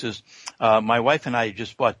choices. My wife and I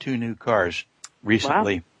just bought 2 new cars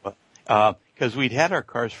recently. Wow. Because we'd had our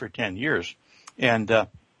cars for 10 years. And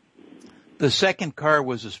the second car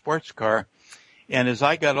was a sports car. And as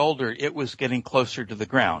I got older, it was getting closer to the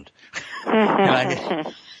ground.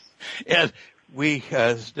 And we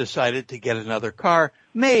decided to get another car,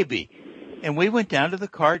 maybe. And we went down to the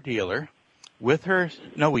car dealer with her.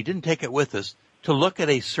 No, we didn't take it with us, to look at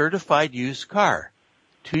a certified used car,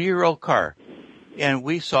 2-year-old car. And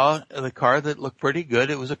we saw the car that looked pretty good.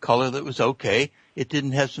 It was a color that was okay. It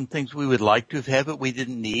didn't have some things we would like to have, but we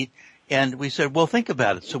didn't need. And we said, well, think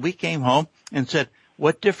about it. So we came home and said,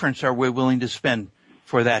 what difference are we willing to spend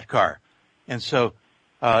for that car? And so,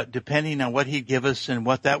 depending on what he'd give us and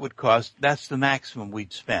what that would cost, that's the maximum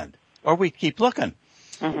we'd spend. Or we'd keep looking.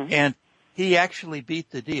 And he actually beat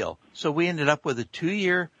the deal. So we ended up with a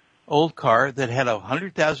 2-year-old car that had a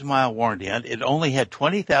 100,000-mile warranty on it. It only had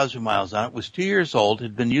 20,000 miles on it. It was 2 years old.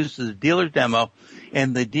 Had been used as a dealer demo,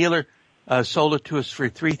 and the dealer sold it to us for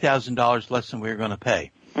 $3,000 less than we were going to pay.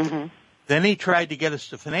 Then he tried to get us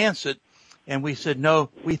to finance it. And we said, no,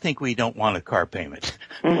 we think we don't want a car payment.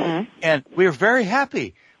 And we were very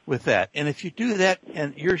happy with that. And if you do that,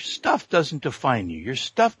 and your stuff doesn't define you, your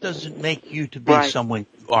stuff doesn't make you to be someone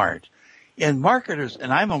you aren't. And marketers,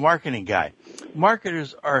 and I'm a marketing guy,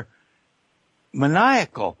 marketers are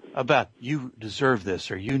maniacal about you deserve this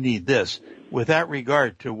or you need this without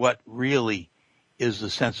regard to what really is the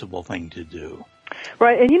sensible thing to do.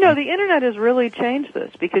 Right, and the Internet has really changed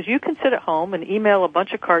this because you can sit at home and email a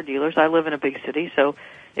bunch of car dealers. I live in a big city, so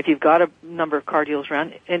if you've got a number of car dealers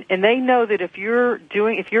around, and they know that if you're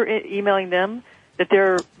emailing them, that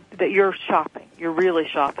you're shopping, you're really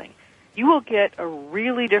shopping. You will get a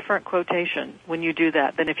really different quotation when you do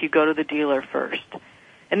that than if you go to the dealer first.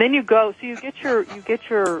 And then you get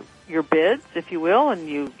your bids, if you will,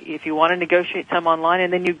 and if you want to negotiate some online,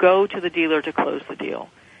 and then you go to the dealer to close the deal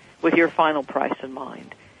with your final price in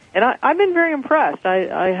mind. And I've been very impressed.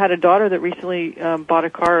 I had a daughter that recently bought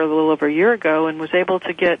a car a little over a year ago and was able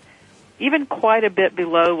to get even quite a bit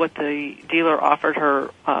below what the dealer offered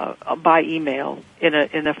her by email in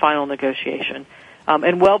a final negotiation,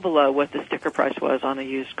 and well below what the sticker price was on a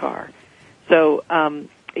used car. So,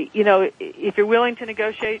 if you're willing to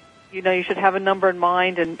negotiate, you should have a number in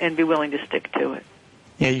mind and be willing to stick to it.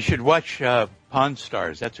 Yeah, you should watch Pawn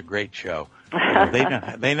Stars. That's a great show.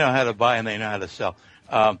 They know how to buy and they know how to sell.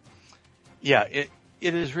 It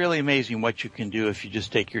is really amazing what you can do if you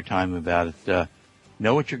just take your time about it.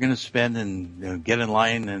 Know what you're going to spend and get in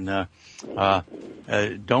line and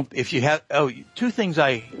two things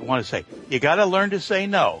I want to say. You got to learn to say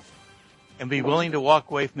no and be willing to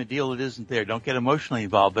walk away from a deal that isn't there. Don't get emotionally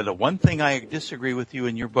involved. But one thing I disagree with you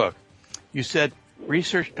in your book, you said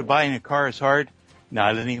research to buying a car is hard.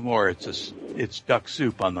 Not anymore. It's duck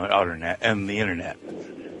soup on the internet.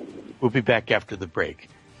 We'll be back after the break.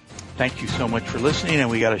 Thank you so much for listening, and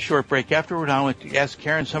we got a short break afterward. I want to ask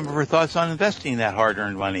Karen some of her thoughts on investing that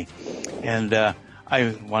hard-earned money. And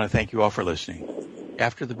I want to thank you all for listening.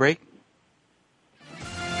 After the break.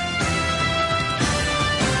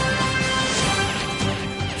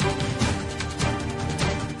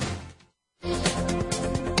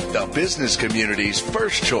 The business community's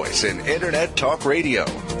first choice in Internet Talk Radio.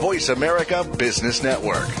 Voice America Business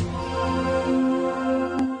Network.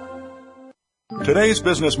 Today's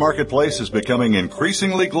business marketplace is becoming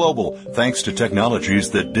increasingly global thanks to technologies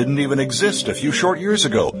that didn't even exist a few short years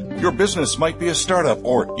ago. Your business might be a startup,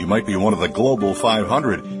 or you might be one of the Global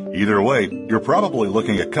 500. Either way, you're probably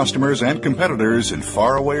looking at customers and competitors in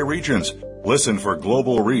faraway regions. Listen for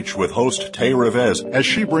Global Reach with host Tay Revez as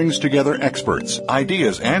she brings together experts,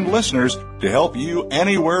 ideas, and listeners to help you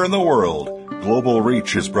anywhere in the world. Global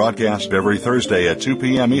Reach is broadcast every Thursday at 2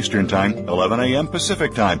 p.m. Eastern Time, 11 a.m.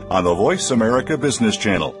 Pacific Time on the Voice America Business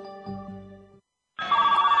Channel.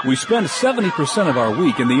 We spend 70% of our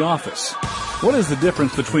week in the office. What is the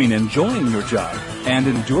difference between enjoying your job and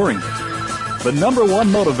enduring it? The number one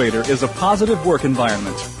motivator is a positive work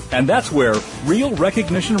environment. And that's where Real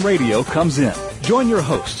Recognition Radio comes in. Join your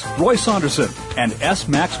hosts, Roy Saunderson and S.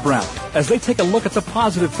 Max Brown, as they take a look at the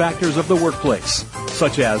positive factors of the workplace,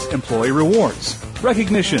 such as employee rewards,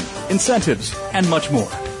 recognition, incentives, and much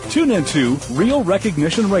more. Tune into Real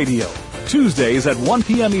Recognition Radio, Tuesdays at 1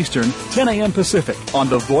 p.m. Eastern, 10 a.m. Pacific, on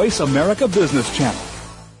the Voice America Business Channel.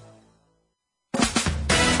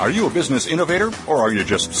 Are you a business innovator, or are you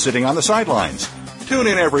just sitting on the sidelines? Tune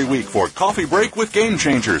in every week for Coffee Break with Game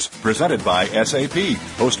Changers, presented by SAP.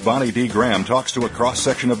 Host Bonnie D. Graham talks to a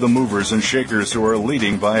cross-section of the movers and shakers who are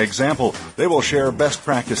leading by example. They will share best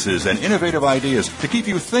practices and innovative ideas to keep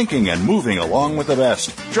you thinking and moving along with the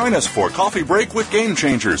best. Join us for Coffee Break with Game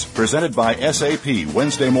Changers, presented by SAP,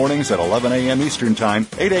 Wednesday mornings at 11 a.m. Eastern Time,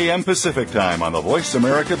 8 a.m. Pacific Time on the Voice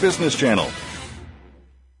America Business Channel.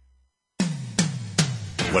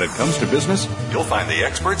 When it comes to business, you'll find the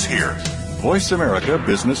experts here. Voice America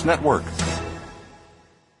Business Network.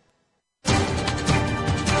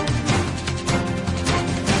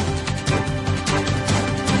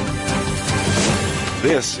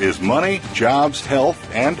 This is Money, Jobs, Health,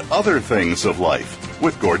 and Other Things of Life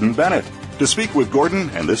with Gordon Bennett. To speak with Gordon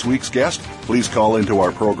and this week's guest, please call into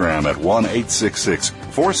our program at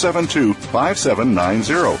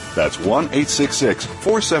 1-866-472-5790. That's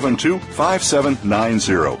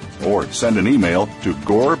 1-866-472-5790. Or send an email to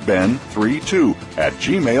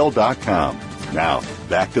goreben32@gmail.com. Now,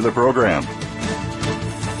 back to the program.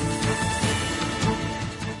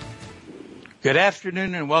 Good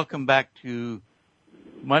afternoon and welcome back to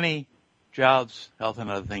Money, Jobs, Health, and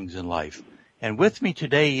Other Things in Life. And with me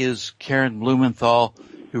today is Karen Blumenthal,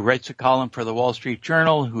 who writes a column for the Wall Street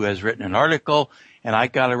Journal, who has written an article, and I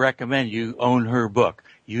got to recommend you own her book.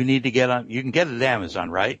 You need to get on, you can get it at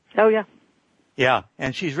Amazon, right? Oh, yeah. Yeah,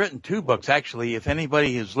 and she's written 2 books, actually. If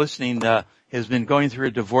anybody who's listening has been going through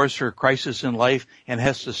a divorce or a crisis in life and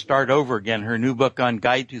has to start over again, her new book on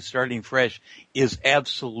Guide to Starting Fresh is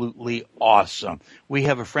absolutely awesome. We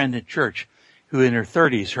have a friend at church who in her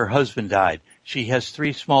 30s, her husband died. She has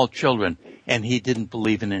 3 small children, and he didn't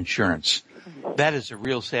believe in insurance. That is a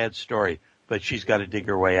real sad story, but she's got to dig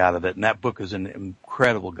her way out of it, and that book is an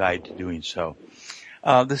incredible guide to doing so.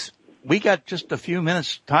 We got just a few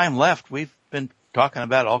minutes time left. We've been talking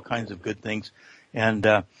about all kinds of good things, and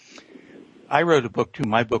I wrote a book too.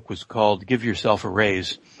 My book was called Give Yourself a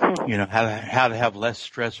Raise, you know, how to have less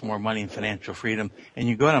stress, more money, and financial freedom. And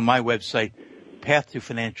you go to my website, Path to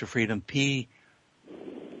Financial Freedom, Path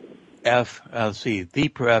to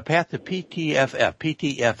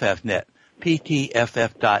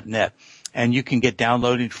PTFF.net. And you can get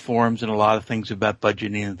downloaded forms and a lot of things about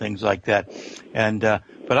budgeting and things like that. And,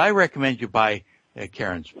 but I recommend you buy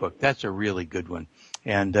Karen's book. That's a really good one.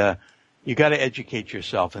 And, you got to educate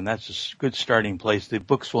yourself, and that's a good starting place. The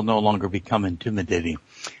books will no longer become intimidating.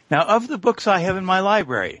 Now, of the books I have in my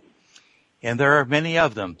library, and there are many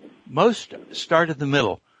of them, most start at the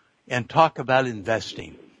middle and talk about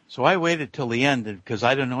investing. So I waited till the end because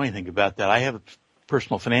I don't know anything about that. I have a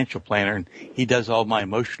personal financial planner, and he does all my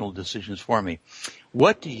emotional decisions for me.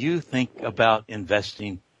 What do you think about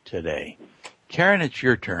investing today? Karen, it's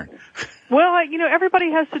your turn. Well,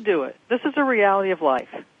 everybody has to do it. This is a reality of life.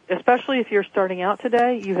 Especially if you're starting out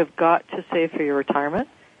today, you have got to save for your retirement.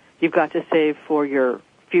 You've got to save for your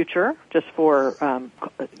future, just for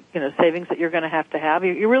savings that you're going to have.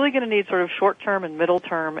 You're really going to need sort of short-term and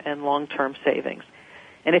middle-term and long-term savings.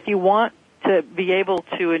 And if you want to be able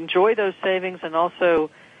to enjoy those savings, and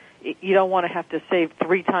also you don't want to have to save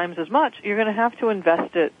 3 times as much, you're going to have to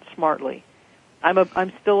invest it smartly.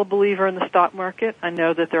 I'm still a believer in the stock market. I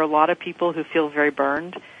know that there are a lot of people who feel very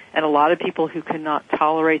burned, and a lot of people who cannot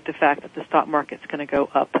tolerate the fact that the stock market's going to go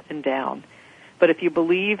up and down. But if you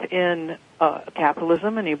believe in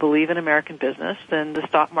capitalism and you believe in American business, then the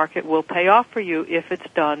stock market will pay off for you if it's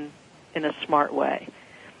done in a smart way.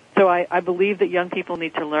 So I believe that young people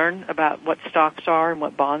need to learn about what stocks are and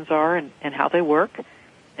what bonds are and how they work,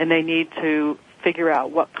 and they need to figure out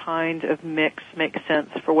what kind of mix makes sense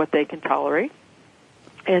for what they can tolerate,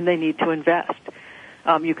 and they need to invest.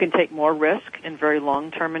 You can take more risk in very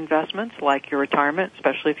long-term investments like your retirement,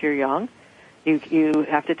 especially if you're young. You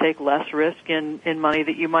have to take less risk in money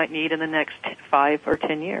that you might need in the next 5 or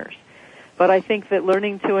 10 years. But I think that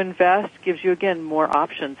learning to invest gives you, again, more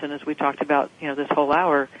options. And as we talked about, this whole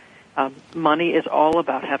hour, money is all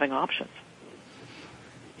about having options.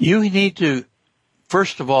 You need to,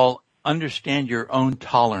 first of all, understand your own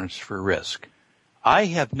tolerance for risk. I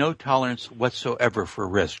have no tolerance whatsoever for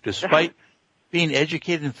risk. Despite being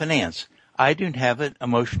educated in finance, I don't have an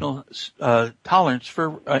emotional tolerance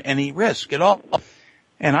for any risk at all.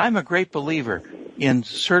 And I'm a great believer in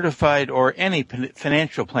certified or any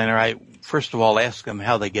financial planner. I, first of all, ask them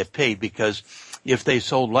how they get paid, because if they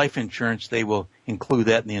sold life insurance, they will include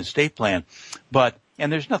that in the estate plan.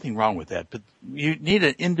 And there's nothing wrong with that, but you need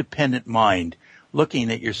an independent mind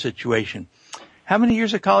looking at your situation. How many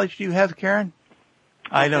years of college do you have, Karen?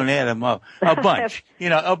 I don't add them up. A bunch.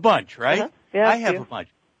 A bunch, right? Uh-huh. Yeah, I have a bunch.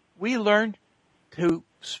 We learned to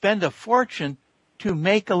spend a fortune to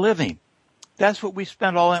make a living. That's what we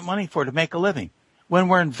spend all that money for, to make a living. When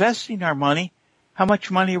we're investing our money, how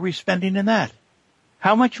much money are we spending in that?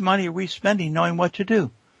 How much money are we spending knowing what to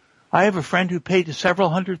do? I have a friend who paid several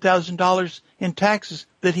 $100,000 in taxes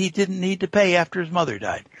that he didn't need to pay after his mother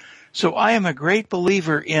died. So I am a great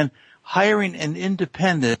believer in hiring an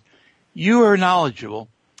independent. You are knowledgeable.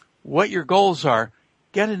 What your goals are,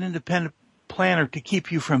 get an independent planner to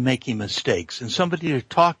keep you from making mistakes and somebody to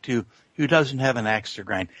talk to who doesn't have an axe to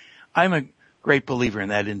grind. I'm a great believer in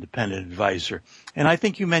that independent advisor. And I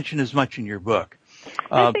think you mentioned as much in your book.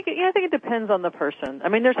 I think it depends on the person. I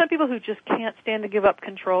mean, there's some people who just can't stand to give up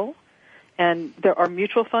control. And there are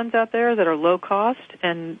mutual funds out there that are low cost,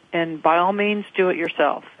 and by all means, do it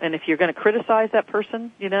yourself. And if you're going to criticize that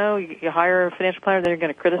person, you hire a financial planner, then you're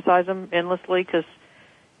going to criticize them endlessly because,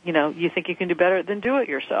 you think you can do better, then do it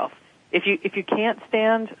yourself. If you can't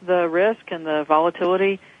stand the risk and the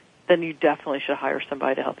volatility, then you definitely should hire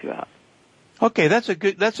somebody to help you out. Okay, that's a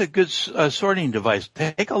good sorting device.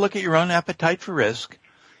 Take a look at your own appetite for risk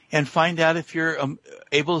and find out if you're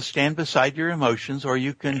able to stand beside your emotions, or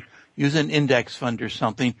you can use an index fund or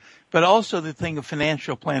something. But also the thing a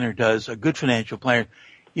financial planner does, a good financial planner,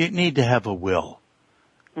 you need to have a will.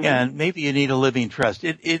 Mm-hmm. And maybe you need a living trust.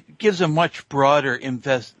 It gives a much broader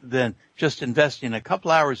invest than just investing. A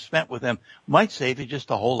couple hours spent with them might save you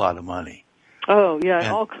just a whole lot of money. Oh,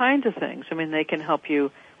 yeah, all kinds of things. I mean, they can help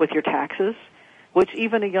you with your taxes, which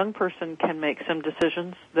even a young person can make some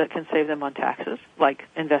decisions that can save them on taxes, like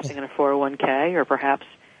investing in a 401k or perhaps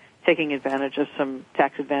taking advantage of some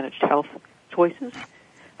tax-advantaged health choices.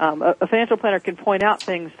 A financial planner can point out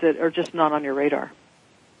things that are just not on your radar.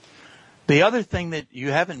 The other thing that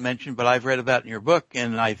you haven't mentioned, but I've read about in your book,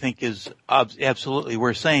 and I think is absolutely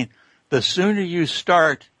worth saying, the sooner you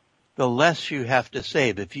start, the less you have to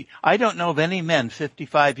save. I don't know of any men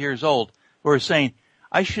 55 years old who are saying,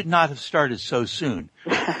 I should not have started so soon.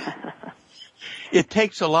 It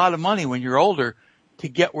takes a lot of money when you're older to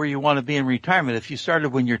get where you want to be in retirement. If you started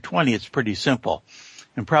when you're 20, it's pretty simple.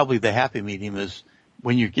 And probably the happy medium is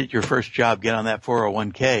when you get your first job, get on that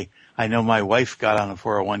 401k. I know my wife got on a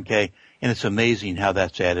 401k, and it's amazing how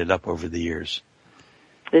that's added up over the years.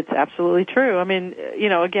 It's absolutely true. I mean,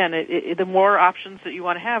 again, the more options that you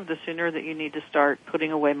want to have, the sooner that you need to start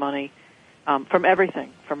putting away money from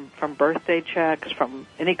everything, from birthday checks, from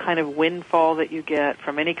any kind of windfall that you get,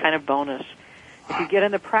 from any kind of bonus. If you get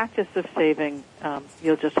in the practice of saving,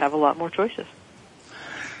 you'll just have a lot more choices.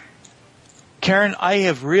 Karen, I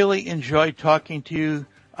have really enjoyed talking to you.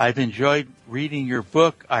 I've enjoyed reading your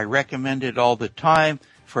book. I recommend it all the time.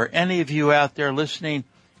 For any of you out there listening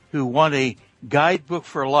who want a guidebook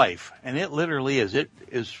for life, and it literally is. It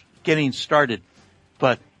is getting started,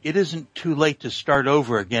 but it isn't too late to start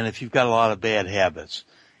over again if you've got a lot of bad habits.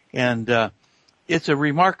 And it's a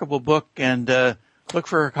remarkable book, and look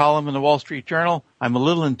for a column in the Wall Street Journal. I'm a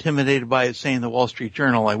little intimidated by it saying the Wall Street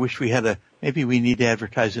Journal. I wish we had maybe we need to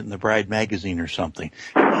advertise it in the Bride magazine or something.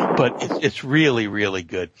 But it's really, really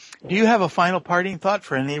good. Do you have a final parting thought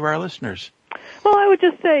for any of our listeners? Well, I would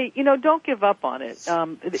just say, don't give up on it.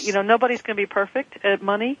 Nobody's going to be perfect at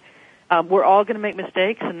money. We're all going to make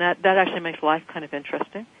mistakes, and that actually makes life kind of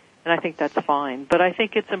interesting, and I think that's fine. But I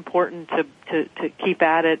think it's important to keep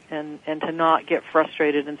at it and to not get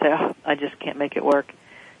frustrated and say, oh, I just can't make it work,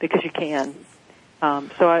 because you can.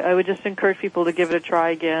 So I would just encourage people to give it a try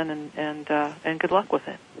again, and good luck with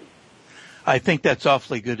it. I think that's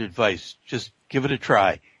awfully good advice. Just give it a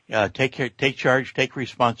try. Take charge, take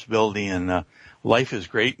responsibility, and life is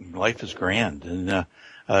great and life is grand. And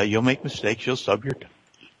you'll make mistakes, you'll stub your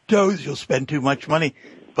toes, you'll spend too much money,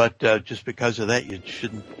 but just because of that, you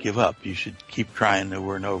shouldn't give up. You should keep trying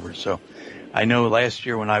over and over. So I know last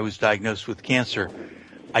year when I was diagnosed with cancer,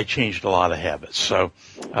 I changed a lot of habits. So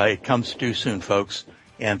it comes too soon, folks.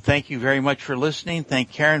 And thank you very much for listening.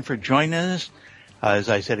 Thank Karen for joining us. As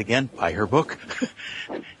I said again, buy her book.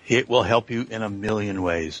 It will help you in a million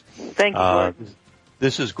ways. Thank you.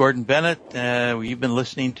 This is Gordon Bennett. You've been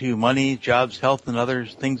listening to Money, Jobs, Health, and Other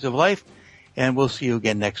Things of Life. And we'll see you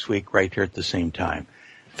again next week right here at the same time.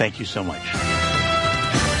 Thank you so much.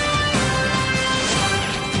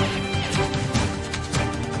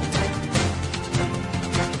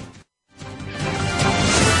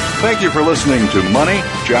 Thank you for listening to Money,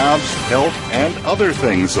 Jobs, Health, and Other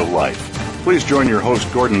Things of Life. Please join your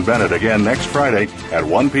host, Gordon Bennett, again next Friday at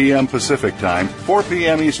 1 p.m. Pacific Time, 4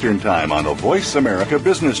 p.m. Eastern Time on the Voice America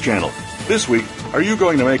Business Channel. This week, are you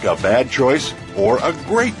going to make a bad choice or a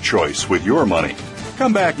great choice with your money?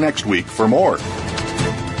 Come back next week for more.